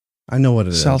Cartman. I know what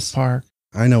it is. South Park.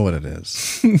 I know what it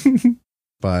is.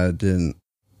 But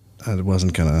I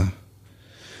wasn't gonna.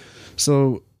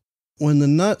 So, when the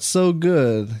nut's so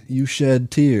good, you shed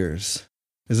tears.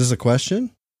 Is this a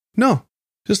question? No,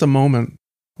 just a moment.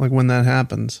 Like when that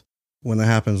happens. When that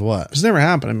happens, what? It's never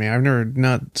happened to me. I've never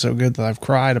not so good that I've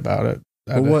cried about it.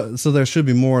 But what? So there should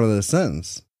be more to the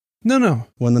sentence. No.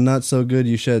 When the nut's so good,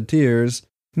 you shed tears.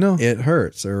 No. It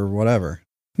hurts or whatever.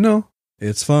 No.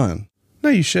 It's fun. No,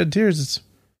 you shed tears. It's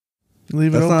leave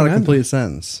it That's open-ended. not a complete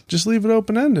sentence. Just leave it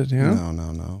open-ended, you know?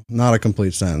 No. Not a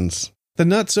complete sentence. The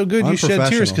nut's so good, you shed tears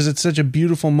Unprofessional. because it's such a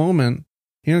beautiful moment.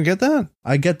 You don't get that?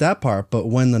 I get that part, but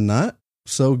when the nut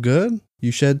so good,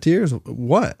 you shed tears.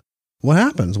 What? What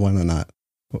happens when the nut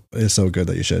is so good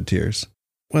that you shed tears?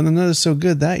 When the nut is so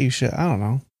good that you shed, I don't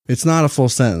know. It's not a full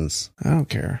sentence, I don't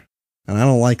care. and I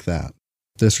don't like that.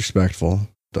 Disrespectful,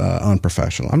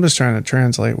 unprofessional. I'm just trying to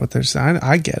translate what they're saying.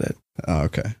 I get it. Oh,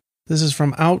 okay. This is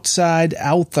from Outside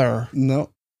Out There. No,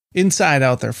 Inside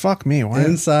Out There. Fuck me. Why?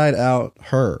 inside out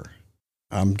her.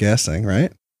 I'm guessing,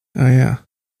 right? Oh, yeah.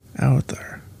 Out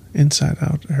There. Inside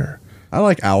Out There. I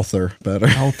like Outher better.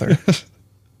 Out There.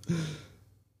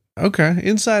 Okay.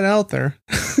 Inside Out There.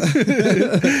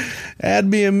 Add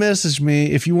me and message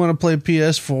me if you want to play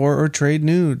PS4 or trade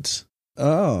nudes.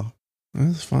 Oh,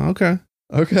 That's fine. Okay.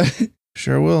 okay.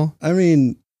 Sure will. I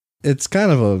mean, it's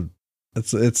kind of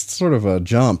it's sort of a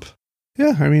jump.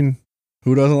 Yeah. I mean,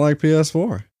 Who doesn't like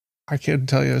PS4? I can't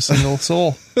tell you a single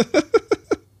soul.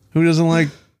 Who doesn't like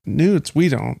nudes? We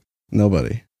don't.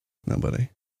 Nobody.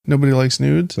 Nobody likes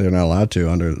nudes. They're not allowed to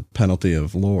under the penalty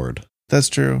of Lord. That's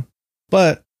true.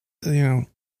 But, you know,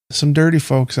 some dirty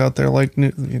folks out there like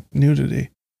nudity.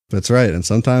 That's right. And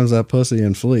sometimes that pussy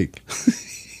in fleek.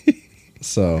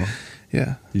 So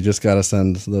Yeah. you just got to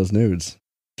send those nudes.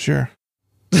 Sure.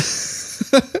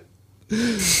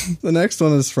 The next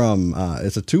one is from,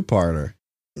 it's a 2-parter.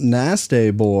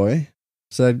 Nasty Boy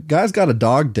said, guy's got a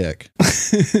dog dick.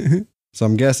 So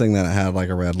I'm guessing that it had like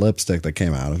a red lipstick that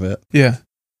came out of it. Yeah.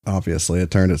 Obviously, it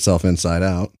turned itself inside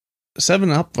out.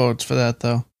 7-Up votes for that,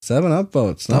 though. 7-Up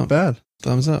votes. Not bad.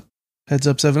 Thumbs up. Heads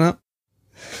up, 7-Up.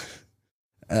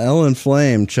 Ellen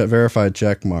Flame, verified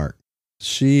check mark.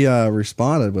 She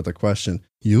responded with a question.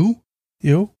 You?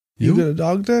 You You? got a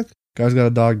dog dick? Guy's got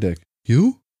a dog dick.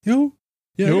 You? You?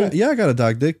 Yeah, You? I got a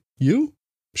dog dick. You?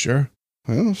 Sure.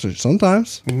 Well,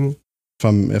 sometimes Mhm.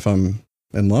 if I'm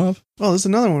in love. Oh, there's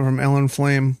another one from Ellen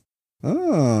Flame.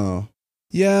 Oh,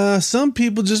 Yeah, some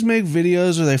people just make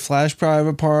videos where they flash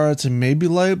private parts and maybe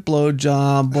light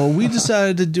blowjob, but we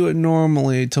decided to do it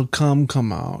normally till come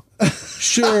out.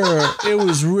 Sure, it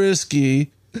was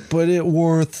risky, but it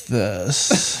worth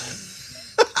this.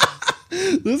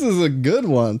 this is a good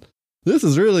one. This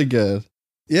is really good.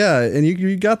 Yeah, and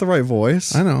you got the right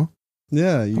voice. I know.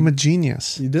 Yeah, I'm a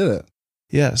genius. you did it.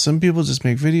 Yeah, some people just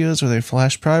make videos where they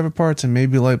flash private parts and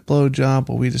maybe light blowjob,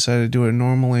 but we decided to do it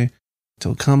normally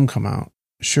till come out.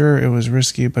 Sure, it was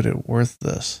risky, but it worth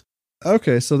this.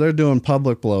 Okay, so they're doing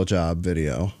public blowjob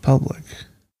video, Public.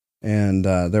 and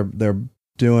they're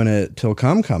doing it till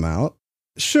come out.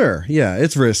 Sure, yeah,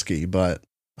 it's risky, but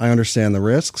I understand the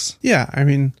risks, Yeah, I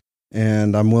mean,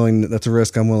 and that's a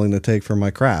risk I'm willing to take for my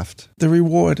craft. the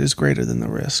reward is greater than the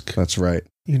risk. That's right.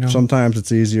 You know, Sometimes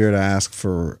it's easier to ask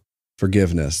for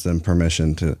forgiveness than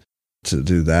permission to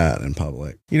do that in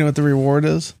public. you know what the reward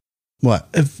is? What?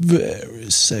 A very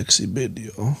sexy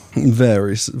video.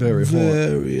 Very Very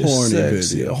horny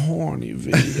sexy, video. horny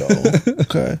video.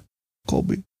 Okay,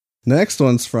 Colby. Next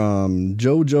one's from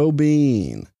Jojo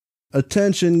Bean.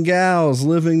 Attention gals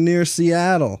living near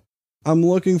Seattle. I'm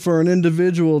looking for an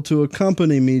individual to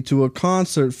accompany me to a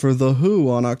concert for The Who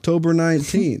on October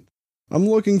 19th. I'm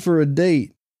looking for a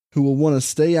date who will want to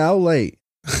stay out late.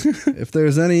 If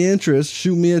there's any interest,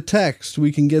 shoot me a text.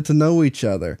 We can get to know each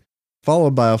other.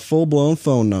 Followed by a full-blown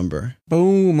phone number.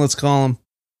 Boom, let's call him.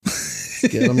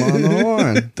 Get him on the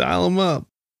horn. Dial him up.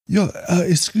 Yo,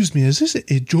 excuse me, is this a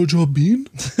Jojo Bean?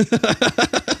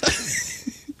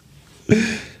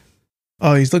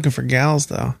 Oh, he's looking for gals,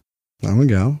 though. There we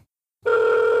go.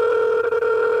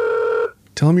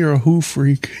 Tell him you're a Who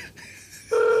freak.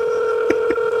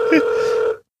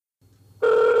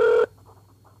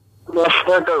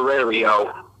 Mr.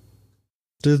 Guerrero.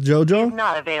 This Jojo?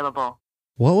 Not available.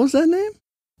 What was that name?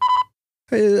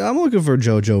 Hey, I'm looking for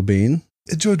Jojo Bean.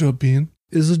 A Jojo Bean.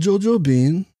 Is a Jojo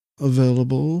Bean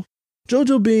available?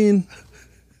 Jojo Bean,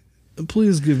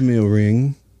 please give me a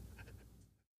ring.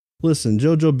 Listen,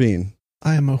 Jojo Bean,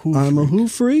 I am a Who I'm a freak. Who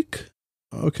freak.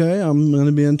 Okay, I'm going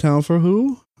to be in town for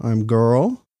Who. I'm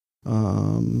girl.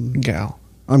 Gal.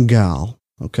 I'm gal.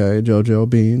 Okay, Jojo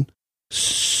Bean.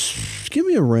 Give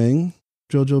me a ring,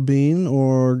 Jojo Bean,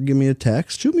 or give me a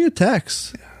text. Shoot me a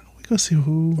text. We go see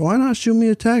Who. Why not shoot me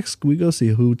a text? We go see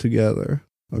Who together.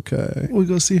 Okay. We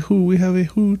go see Who. We have a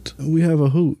hoot. We have a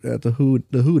hoot at the Who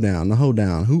down,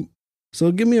 hoot. So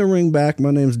give me a ring back.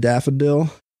 My name's Daffodil,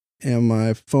 and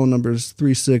my phone number is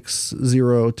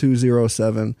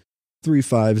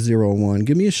 360-207-3501.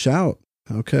 Give me a shout,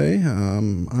 okay?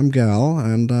 I'm Gal,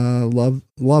 and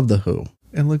love the Who.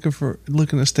 And looking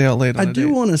to stay out late on I a do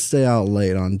date. want to stay out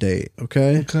late on date,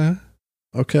 okay? Okay.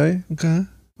 Okay? Okay.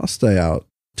 I'll stay out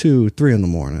 2, 3 in the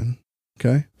morning,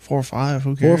 okay? 4 or 5.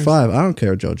 Who 4 or cares? 5. I don't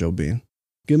care, Jojo Bean.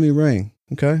 Give me a ring,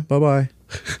 okay? Bye-bye.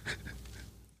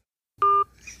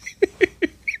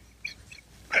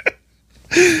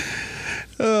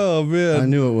 Oh, man. I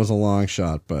knew it was a long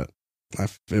shot, but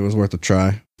it was worth a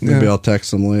try. Maybe Yeah. I'll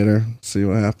text him later, see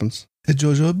what happens. A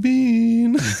Jojo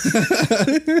Bean.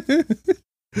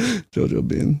 Jojo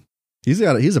Bean. He's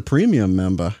a premium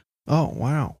member. Oh,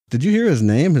 wow. Did you hear his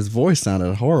name? His voice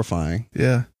sounded horrifying.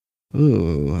 Yeah.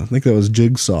 Ooh, I think that was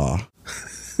Jigsaw.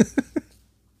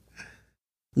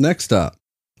 Next up,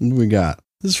 what do we got?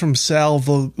 This is from Sal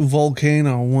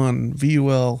Volcano 1,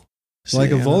 VUL. Like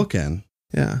a Sienna. Vulcan.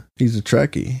 Yeah. He's a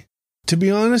Trekkie. To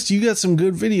be honest, you got some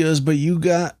good videos, but you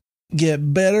get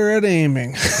better at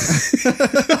aiming.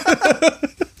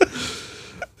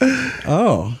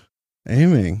 Oh,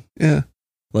 aiming. Yeah.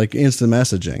 Like instant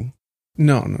messaging.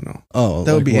 No. Oh,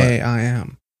 That would be what?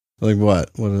 AIM. Like what?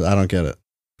 I don't get it.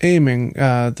 Aiming,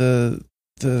 the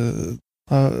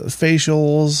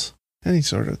facials, any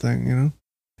sort of thing, you know?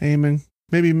 Aiming.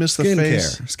 Maybe miss the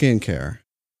face. Skincare.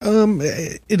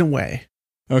 In a way.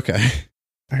 Okay.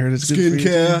 I heard it's good for you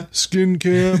Skincare. too.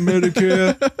 Skincare,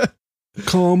 Medicare,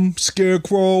 cum,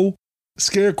 scarecrow.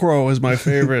 Scarecrow is my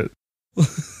favorite.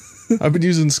 I've been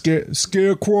using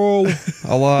scarecrow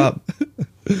a lot.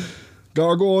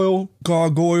 Gargoyle.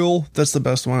 Gargoyle, that's the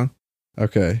best one.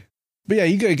 Okay. But yeah,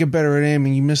 you gotta get better at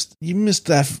aiming. You missed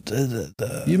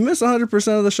that. You miss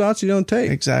 100% of the shots you don't take.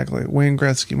 Exactly. Wayne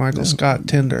Gretzky, Michael Scott,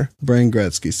 Tinder. Brain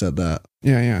Gretzky said that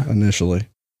Yeah. initially.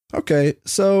 Okay,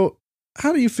 so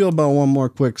how do you feel about one more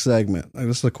quick segment? Like,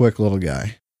 just a quick little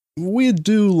guy. we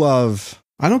do love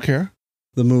I don't care.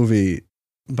 the movie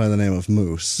by the name of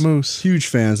Moose. Moose. Huge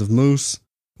fans of Moose.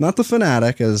 Not the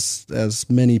Fanatic, as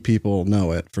many people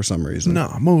know it for some reason.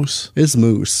 No, Moose. It's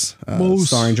Moose. Moose.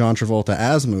 Starring John Travolta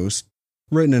as Moose.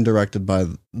 Written and directed by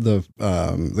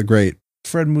the great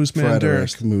Fred Mooseman Frederick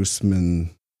Durst.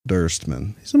 Mooseman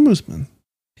Durstman. He's a Mooseman.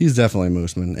 He's definitely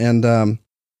Mooseman.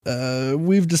 And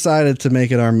we've decided to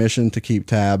make it our mission to keep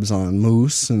tabs on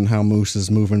Moose and how Moose is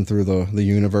moving through the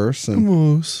universe. And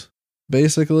Moose.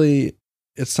 basically,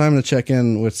 it's time to check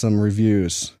in with some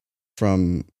reviews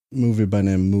from movie by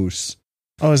name Moose.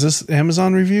 Oh, is this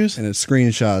Amazon reviews? And it's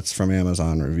screenshots from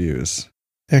Amazon reviews.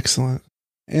 Excellent.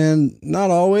 And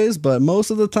not always, but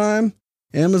most of the time,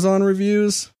 Amazon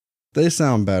reviews, they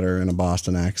sound better in a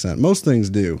Boston accent. Most things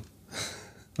do.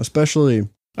 Especially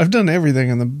I've done everything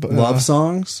in the love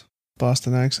songs.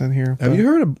 Boston accent here. Have you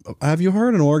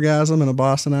heard an orgasm in a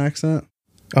Boston accent?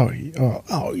 Oh yeah.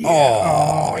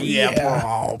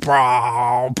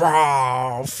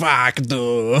 Bro, fuck,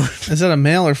 dude. Is that a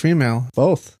male or female?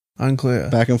 Both. Unclear.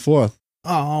 Back and forth.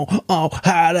 How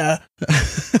to.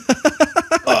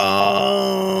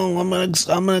 Oh, I'm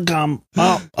gonna come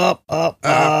up.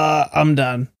 I'm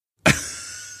done.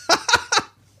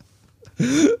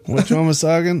 Which one was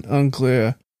talking?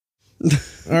 Unclear.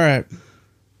 All right.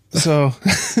 So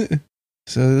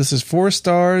this is 4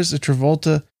 stars. A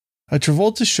Travolta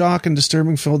shock and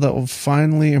disturbing film that will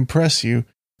finally impress you.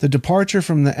 The departure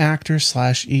from the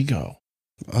actor/ego.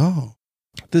 Oh.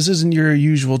 This isn't your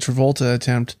usual Travolta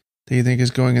attempt that you think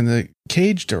is going in the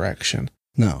Cage direction.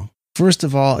 No. First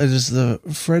of all, it is the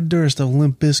Fred Durst of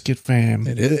Limp Bizkit fame.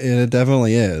 It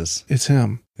definitely is. It's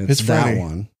him. It's Freddie. that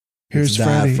one. Here's it's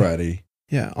Freddie. that Freddie.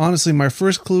 Yeah, honestly, my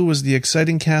first clue was the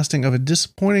exciting casting of a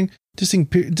disappearing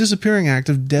act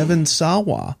of Devon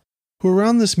Sawa, who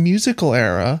around this musical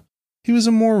era, he was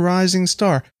a more rising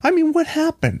star. I mean, what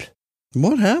happened?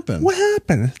 What happened? What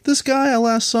happened? This guy I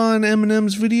last saw in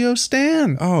Eminem's video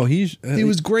Stan. Oh, He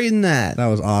was great in that. That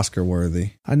was Oscar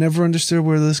worthy. I never understood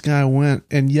where this guy went.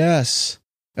 And yes,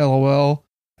 LOL,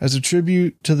 as a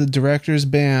tribute to the director's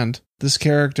band, this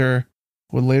character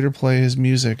would later play his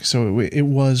music. So it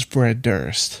was Fred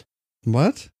Durst.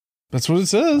 What? That's what it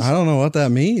says. I don't know what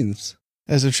that means.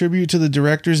 As a tribute to the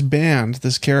director's band,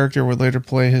 this character would later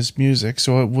play his music.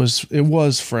 So it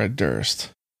was Fred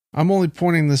Durst. I'm only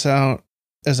pointing this out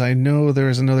as I know there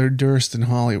is another Durst in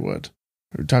Hollywood.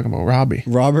 We're talking about Robbie.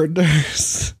 Robert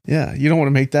Durst. Yeah, you don't want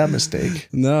to make that mistake.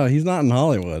 No, he's not in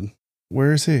Hollywood.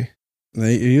 Where is he?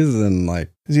 He's in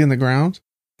Is he in the ground?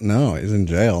 No, he's in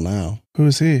jail now. Who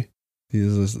is he?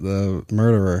 He's the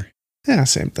murderer. Yeah,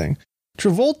 same thing.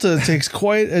 Travolta takes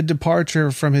quite a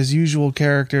departure from his usual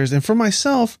characters. And for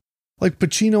myself, like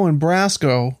Pacino and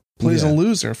Brasco plays a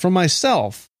loser. For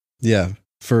myself. Yeah.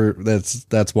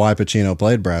 That's why Pacino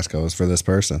played Brasco, is for this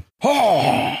person.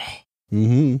 Oh,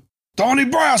 Mm-hmm. Donnie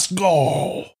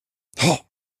Brasco.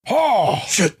 Oh,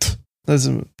 Shit. That's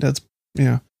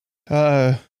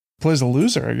plays a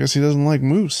loser. I guess he doesn't like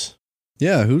Moose.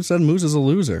 Yeah, who said Moose is a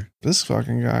loser? This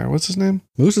fucking guy. What's his name?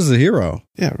 Moose is a hero.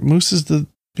 Yeah, Moose is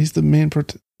he's the main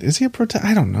is he a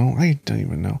protagonist? I don't know. I don't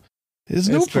even know. There's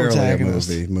no barely protagonist.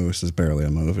 a movie. Moose is barely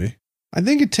a movie. I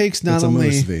think it takes not It's a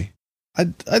only movie. I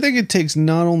think it takes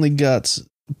not only guts,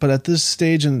 but at this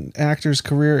stage in an actor's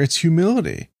career, it's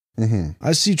humility. Mm-hmm.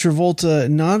 I see Travolta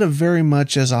not a very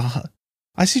much as a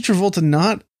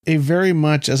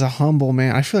humble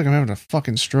man. I feel like I'm having a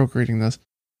fucking stroke reading this.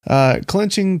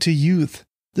 Clenching to youth.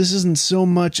 This isn't so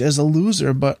much as a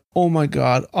loser, but oh my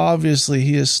god, obviously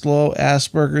he is slow,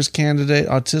 Asperger's candidate,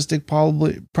 autistic,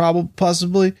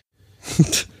 possibly.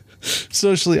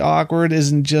 Socially awkward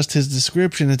isn't just his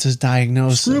description, it's his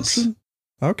diagnosis.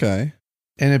 Okay.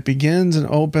 And it begins and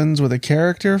opens with a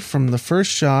character from the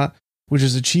first shot, which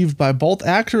is achieved by both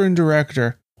actor and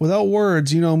director. Without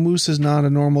words, you know Moose is not a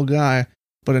normal guy,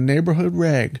 but a neighborhood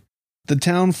rag. The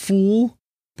town fool,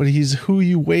 but he's who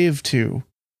you wave to.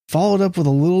 Followed up with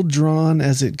a little drawn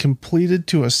as it completed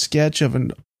to a sketch of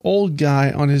an old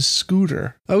guy on his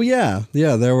scooter. Oh, yeah.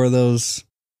 Yeah, there were those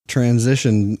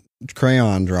transition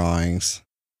crayon drawings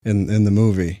in the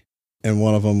movie. And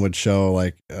one of them would show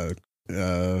like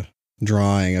a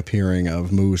drawing appearing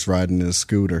of Moose riding his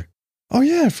scooter. Oh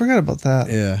yeah, I forgot about that.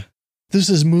 Yeah. This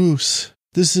is Moose.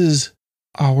 This is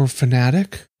our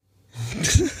fanatic.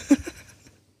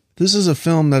 This is a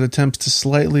film that attempts to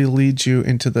slightly lead you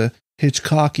into the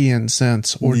Hitchcockian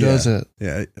sense, or does it?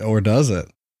 Yeah, or does it?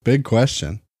 Big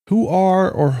question. Who are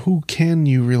or who can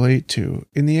you relate to?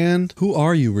 In the end, Who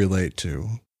are you relate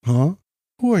to? Huh?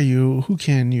 who are you? Who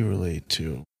can you relate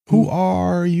to? Who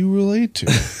are you relate to?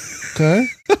 Okay?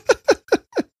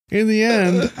 In the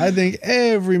end, I think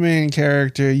every main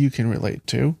character you can relate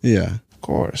to. Yeah, Of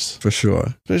course. for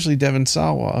sure. Especially Devon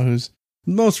Sawa, who's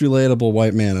Most relatable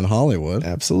white man in Hollywood.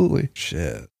 absolutely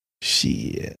Shit.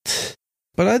 shit.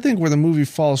 But I think where the movie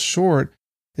falls short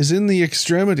is in the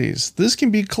extremities. This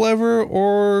can be clever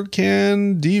or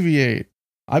can deviate.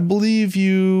 I believe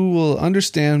you will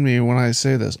understand me when I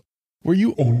say this. Where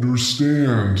you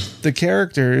Understand. the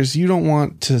characters, you don't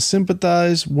want to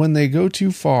sympathize when they go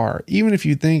too far, even if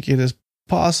you think it is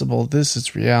possible this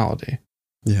is reality.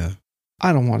 Yeah.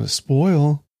 I don't want to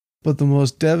spoil, but the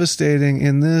most devastating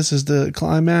in this is the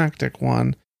climactic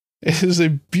one. It is a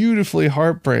beautifully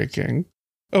heartbreaking.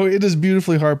 Oh, it is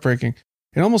beautifully heartbreaking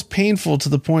and almost painful to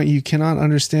the point you cannot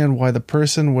understand why the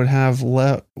person would have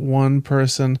let one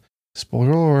person,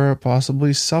 spoiler alert,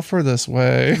 possibly suffer this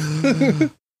way.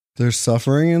 There's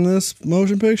suffering in this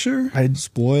motion picture?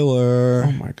 Spoiler.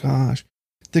 Oh my gosh.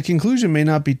 The conclusion may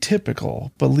not be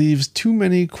typical, but leaves too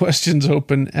many questions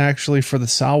open actually for the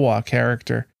Sawa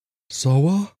character.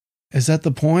 Sawa? Is that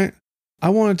the point? I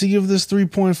wanted to give this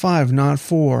 3.5, not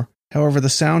 4. However, the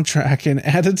soundtrack and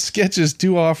added sketches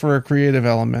do offer a creative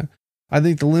element. I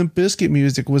think the Limp Bizkit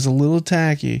music was a little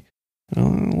tacky. A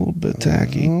little bit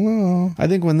tacky. I don't know. I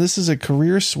think when this is a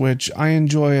career switch, I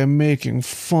enjoy making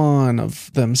fun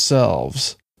of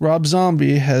themselves. Rob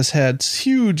Zombie has had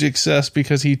huge success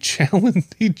because he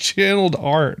channeled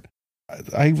art.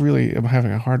 I really am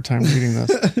having a hard time reading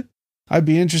this. I'd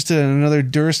be interested in another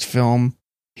Durst film.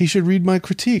 He should read my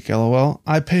critique, lol.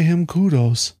 I pay him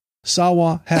kudos.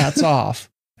 Sawa, hats off.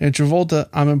 And Travolta,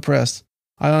 I'm impressed.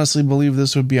 I honestly believe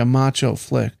this would be a macho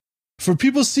flick. For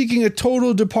people seeking a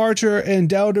total departure and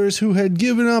doubters who had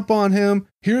given up on him,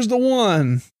 here's the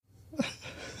one.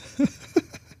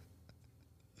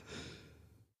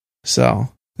 So.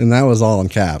 And that was all in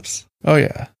caps. Oh,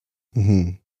 yeah.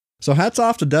 Mm-hmm. So hats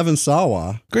off to Devon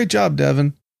Sawa. Great job,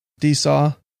 Devon.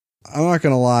 D-Saw. I'm not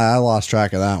going to lie. I lost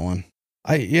track of that one.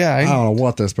 I don't know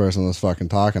what this person was fucking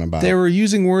talking about. They were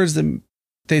using words that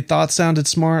they thought sounded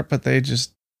smart, but they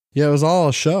just... Yeah, it was all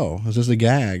a show. It was just a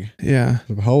gag. Yeah.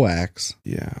 A hoax.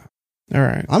 Yeah. All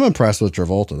right. I'm impressed with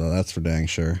Travolta, though. That's for dang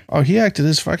sure. Oh, he acted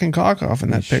his fucking cock off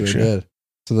in that He picture. Sure did.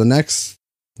 So the next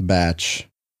batch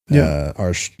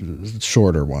are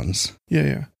shorter ones. Yeah,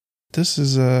 yeah. This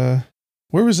is...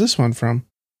 Where was this one from?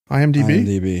 IMDb?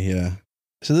 IMDb, yeah.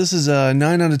 So this is 9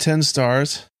 out of 10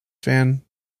 stars. Fan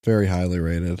Very highly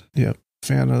rated of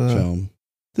the... film.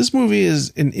 This movie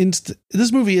is an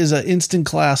instant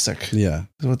classic. Yeah.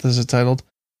 Is what this is titled.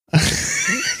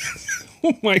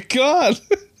 Oh my god.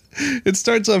 It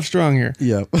starts off strong here.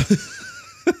 Yep.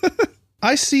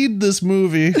 I seed this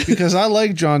movie because I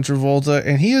like John Travolta,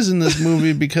 and he is in this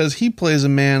movie because he plays a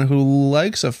man who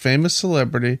likes a famous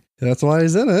celebrity. That's why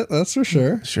he's in it. That's for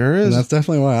sure. Sure And is. that's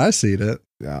definitely why I seed it.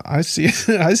 I see it.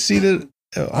 I seed it.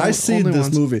 I seed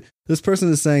this movie. This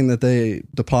person is saying that they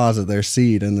deposit their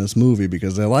seed in this movie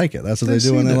because they like it. That's what they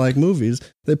do when they like movies.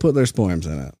 They put their sperms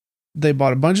in it. They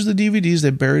bought a bunch of the DVDs. They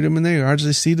buried them in their yards.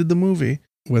 They seeded the movie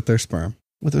With their sperm.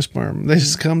 with their sperm. They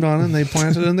just come on and they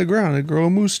plant it in the ground. They grow a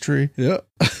moose tree. Yep.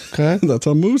 Okay. That's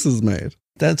how moose is made.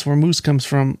 That's where moose comes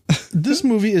from. This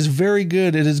movie is very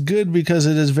good. It is good because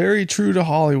it is very true to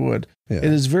Hollywood. Yeah. It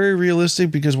is very realistic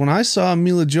because when I saw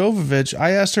Mila Jovovich,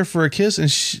 I asked her for a kiss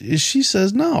and she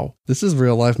says no. This is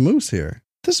real life moose here.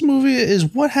 This movie is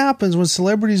what happens when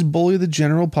celebrities bully the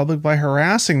general public by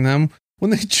harassing them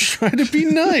when they try to be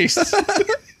nice.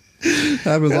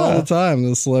 Happens all the time.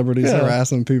 The celebrities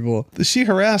harassing people. She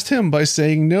harassed him by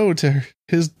saying no to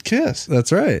his kiss.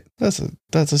 That's right. That's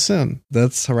a sin.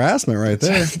 That's harassment right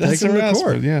there. That's Take her to harassment,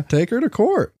 court. yeah. Take her to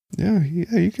court. Yeah,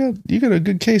 you got a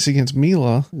good case against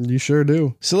Mila. You sure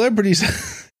do. Celebrities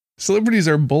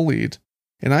are bullied,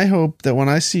 and I hope that when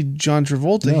I see John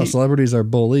Travolta, No, celebrities are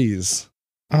bullies.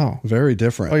 Very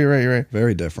different. Oh, you're right.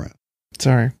 Very different.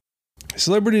 Sorry.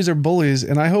 Celebrities are bullies,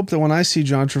 and I hope that when I see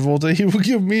John Travolta, he will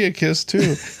give me a kiss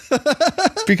too.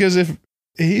 Because if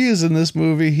he is in this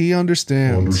movie, he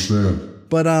understands.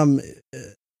 But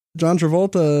John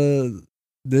Travolta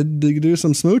did do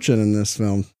some smooching in this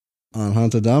film on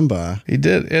Hunter Dunbar. He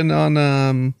did, and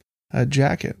on a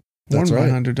jacket worn That's by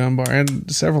right. Hunter Dunbar, and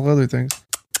several other things.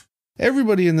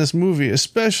 Everybody in this movie,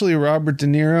 especially Robert De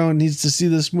Niro, needs to see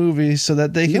this movie so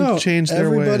that they can change their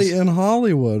everybody ways. in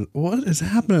Hollywood. What is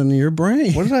happening in your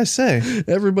brain? What did I say?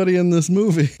 Everybody in this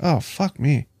movie. Oh, fuck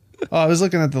me. Oh, I was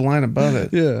looking at the line above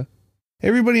it. Yeah.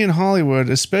 Everybody in Hollywood,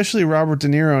 especially Robert De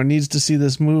Niro, needs to see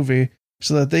this movie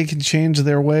so that they can change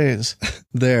their ways.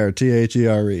 There,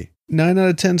 THERE. 9 out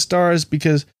of 10 stars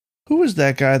because who is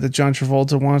that guy that John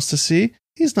Travolta wants to see?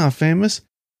 He's not famous.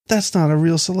 That's not a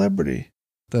real celebrity.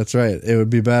 That's right. It would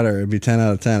be better. It'd be 10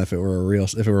 out of 10 if it were Mila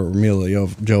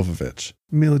Jovovich.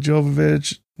 Mila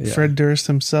Jovovich, Yeah. Fred Durst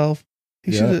himself.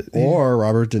 He Yeah. should. Or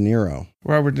Robert De Niro.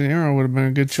 Robert De Niro would have been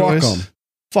a good choice.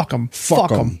 Fuck him. Fuck him.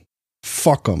 Fuck him.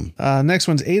 Fuck him. Next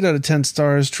one's 8 out of 10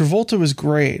 stars. Travolta was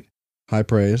great. High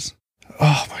praise.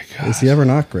 Oh my god. Is he ever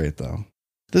not great though?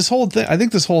 This whole thing. I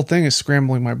think this whole thing is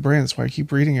scrambling my brain. That's why I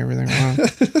keep reading everything wrong.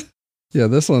 Yeah,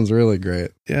 this one's really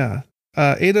great. Yeah.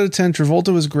 8 out of 10.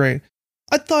 Travolta was great.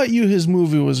 I thought his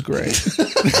movie was great.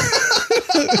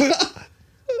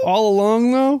 All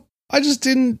along though, I just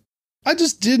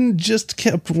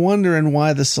kept wondering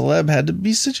why the celeb had to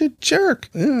be such a jerk.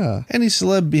 Yeah, Any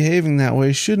celeb behaving that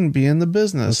way shouldn't be in the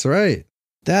business. that's right.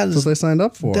 That That's what they signed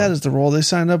up for. That is the role they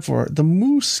signed up for. The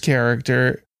Moose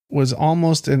character was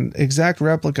almost an exact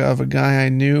replica of a guy I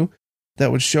knew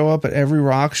that would show up at every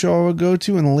rock show I would go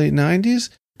to in the late 90s.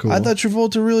 Cool. I thought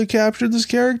Travolta really captured this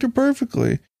character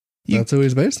perfectly. That's who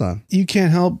he's based on. You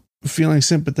can't help feeling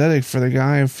sympathetic for the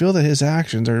guy and feel that his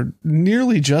actions are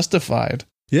nearly justified.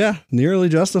 Yeah, nearly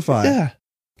justified. Yeah.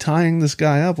 Tying this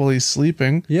guy up while he's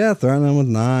sleeping, Yeah, threatening him with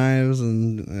knives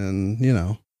and you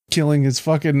know, killing his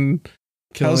fucking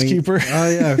housekeeper. Oh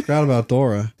yeah, I forgot about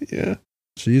Dora. Yeah.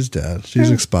 She's dead. She's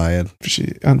Yeah. expired.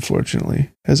 She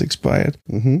unfortunately has expired.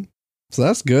 Mm-hmm. So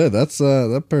that's good. That's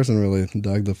that person really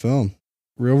dug the film.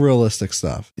 Real realistic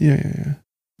stuff. Yeah.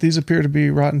 These appear to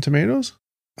be Rotten Tomatoes.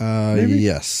 Maybe?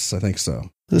 Yes, I think so.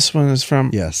 This one is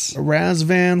from Yes.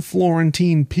 Razvan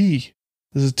Florentine P.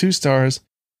 This is 2 stars.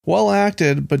 Well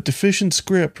acted, but deficient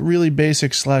script. Really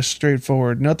basic /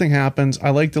 straightforward. Nothing happens. I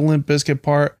like the Limp Bizkit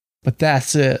part, but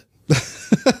that's it.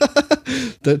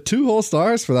 The 2 whole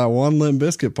stars for that one Limp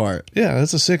Bizkit part. Yeah,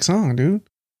 that's a sick song, dude.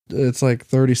 It's like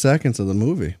 30 seconds of the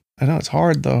movie. I know it's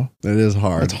hard though. It is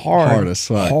hard. It's hard. Hard as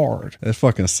fuck. Hard. It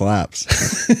fucking slaps.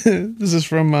 This is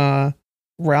from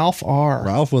Ralph R.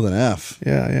 Ralph with an F.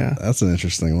 Yeah. That's an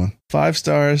interesting one. 5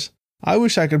 stars. I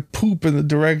wish I could poop in the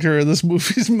director of this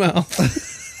movie's mouth.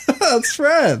 That's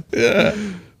Fred. Yeah.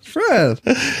 Fred.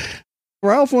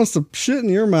 Ralph wants to shit in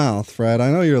your mouth, Fred. I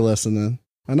know you're listening.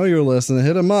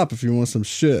 Hit him up if you want some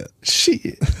shit.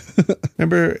 Shit.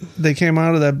 Remember they came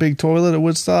out of that big toilet at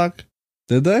Woodstock?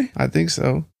 Did they? I think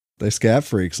so. They scat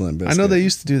freaks, Limp Bizkit. I know they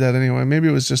used to do that anyway. Maybe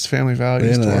it was just Family They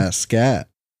Values. into tour. that scat.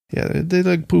 Yeah, they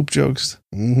like poop jokes.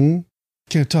 Mm-hmm.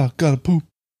 Can't talk, gotta poop.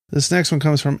 This next one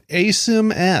comes from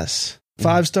Asim S.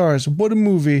 5 stars. What a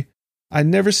movie. I'd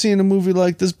never seen a movie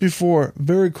like this before.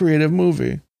 Very creative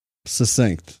movie.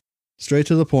 Succinct. Straight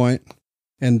to the point.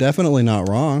 And definitely not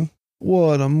wrong.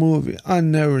 What a movie. I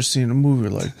never seen a movie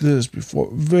like this before.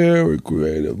 Very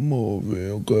creative movie,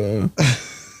 okay?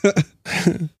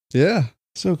 Yeah.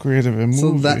 So creative and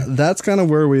movie. So that's kind of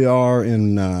where we are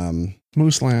in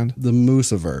Mooseland. the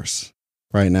Mooseverse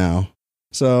right now.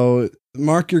 So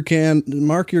mark your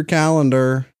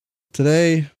calendar.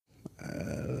 Today,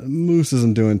 Moose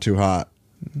isn't doing too hot.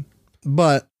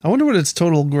 But I wonder what its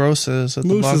total gross is at the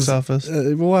Moose box is- office.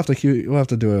 we'll have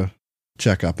to do a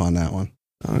checkup on that one.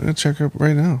 I'm going to check it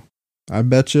right now. I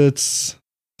bet you it's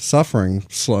suffering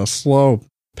slow,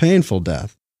 painful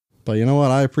death. But you know what?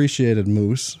 I appreciated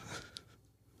Moose.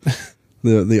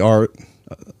 the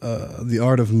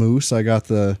art of Moose. I got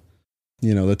the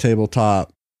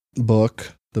tabletop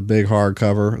book, the big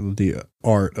hardcover, the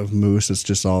art of Moose. It's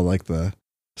just all like the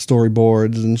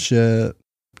storyboards and shit,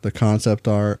 the concept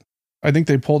art. I think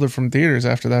they pulled it from theaters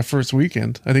after that first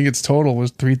weekend. I think its total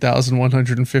was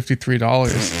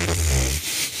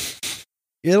 $3,153.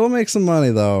 It'll make some money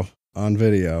though on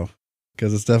video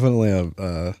because it's definitely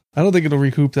I don't think it'll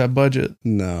recoup that budget.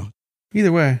 no.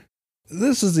 Either way.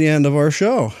 This is the end of our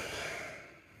show.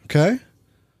 Okay.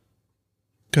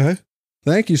 Okay.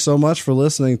 Thank you so much for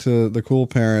listening to the Cool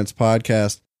Parents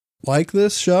podcast. Like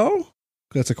this show?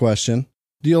 That's a question.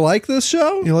 Do you like this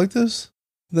show? You like this?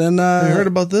 Then Have you heard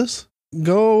about this?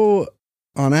 go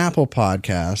on Apple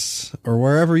Podcasts or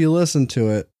wherever you listen to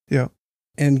it. Yeah.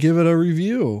 And give it a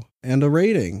review and a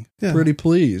rating. Yeah. Pretty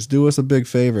please. Do us a big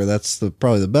favor. That's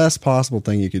probably the best possible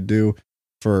thing you could do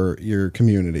for your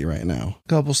community right now.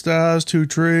 Couple stars, 2,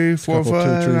 3, 4, 5. Couple 2,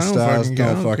 3 I don't stars fucking care.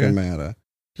 I don't don't fucking care. matter.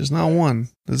 Just not one.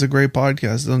 It's a great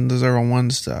podcast. Doesn't deserve a 1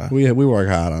 star. We work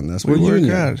hard on this. We We're work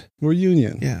union. hard. We're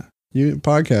union. Yeah.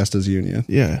 Podcast is union.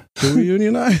 Yeah. Do we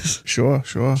unionize? Sure.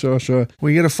 Sure.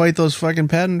 We got to fight those fucking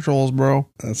patent trolls, bro.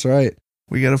 That's right.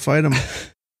 We got to fight them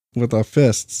With our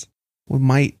fists. with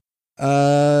might.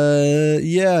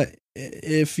 Yeah.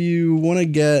 If you want to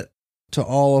get to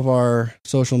all of our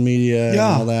social media and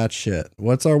Yeah. all that shit,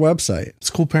 what's our website? It's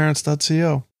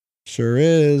coolparents.co. Sure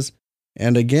is.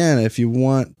 And again, if you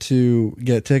want to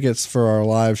get tickets for our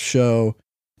live show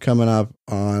coming up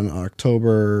on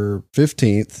October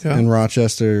 15th Yeah. in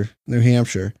Rochester, New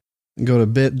Hampshire. And go to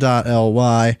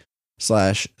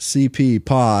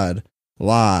bit.ly/CPPod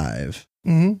live.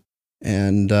 Mm-hmm.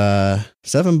 And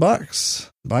 $7.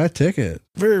 Buy a ticket.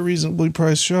 Very reasonably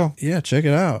priced show. Yeah, check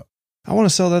it out. I want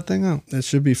to sell that thing out. It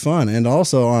should be fun. And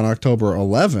also on October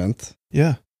 11th,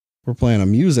 Yeah. we're playing a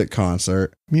music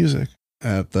concert Music.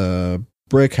 at the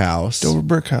Brick House Dover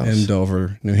Brick House. in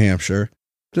Dover, New Hampshire.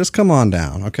 Just come on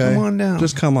down, okay? Come on down.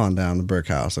 Just come on down to Brick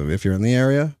House. If you're in the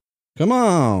area, come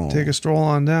on. take a stroll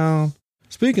on down.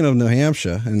 Speaking of New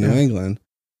Hampshire and New Yeah. England,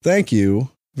 thank you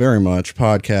very much,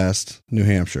 Podcast New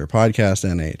Hampshire, Podcast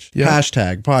NH. Yeah.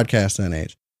 Hashtag Podcast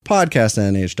NH.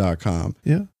 PodcastNH.com.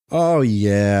 Yeah. Oh,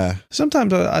 yeah.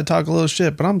 Sometimes I talk a little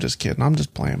shit, but I'm just kidding. I'm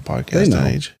just playing They podcast know.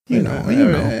 age. You know.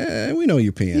 We know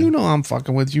you peeing. You know I'm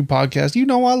fucking with you, podcast. You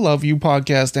know I love you,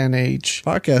 podcast NH.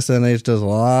 Podcast NH does a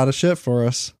lot of shit for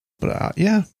us. But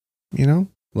yeah, you know,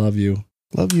 Love you.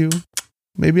 love you.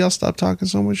 Maybe I'll stop talking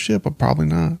so much shit, but probably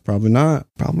not. Probably not.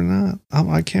 Probably not.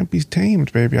 I can't be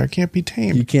tamed, baby. I can't be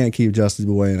tamed. You can't keep Justy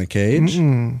Boy in a cage.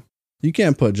 Mm-mm. You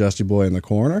can't put Justy Boy in the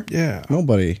corner. Yeah.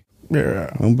 Nobody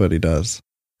Yeah. does.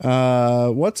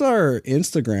 What's our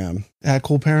Instagram? At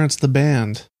Cool Parents, the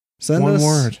band. Send One us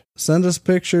word. Send us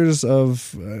pictures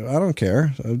of I don't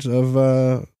care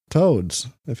of toads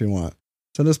if you want.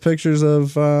 Send us pictures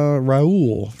of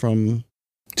Raoul from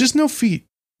Just no feet.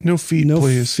 No feet, No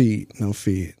please. Feet. No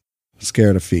feet.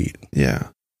 Scared of feet. Yeah.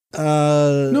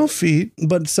 No feet.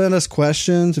 But send us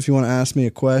questions if you want to ask me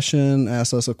a question.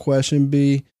 Ask us a question.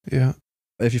 B. Yeah.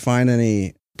 If you find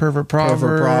any Pervert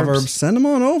proverbs. send them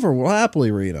on over. We'll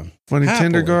happily read them. Funny Happily.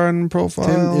 kindergarten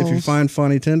profiles. If you find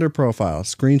funny Tinder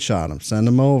profiles, screenshot them, send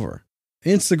them over.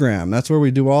 Instagram, that's where we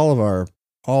do all of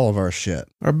our shit.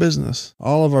 our business.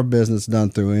 All of our business done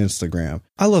through Instagram.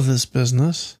 I love this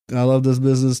business. I love this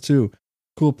business too.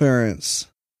 Cool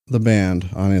Parents, the band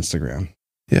on Instagram.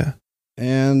 Yeah.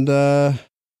 And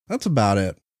that's about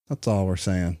it. That's all we're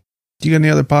saying. Do you got any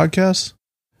other podcasts?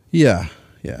 Yeah.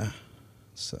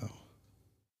 So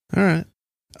All right.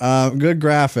 Good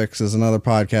Graphics is another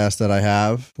podcast that I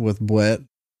have with Blit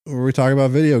where we talk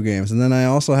about video games. And then I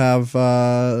also have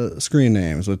Screen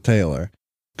Names with Taylor.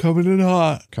 Coming in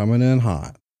hot. Coming in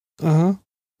hot. Uh-huh.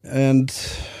 And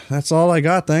that's all I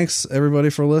got. Thanks, everybody,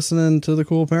 for listening to the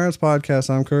Cool Parents Podcast.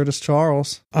 I'm Curtis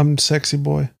Charles. I'm sexy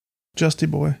boy. Justy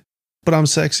boy. But I'm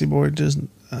sexy boy. Just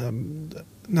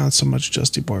not so much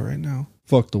Justy boy right now.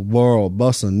 Fuck the world,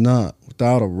 bust a nut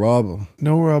without a rubber.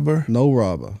 No rubber. No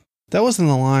rubber. That wasn't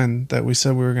the line that we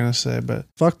said we were going to say, but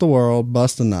Fuck the world,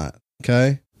 bust a nut.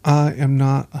 Okay? I am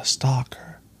not a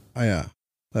stalker. Oh, yeah,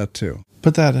 that too.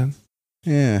 Put that in.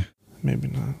 Yeah. Maybe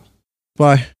not.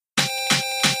 Bye.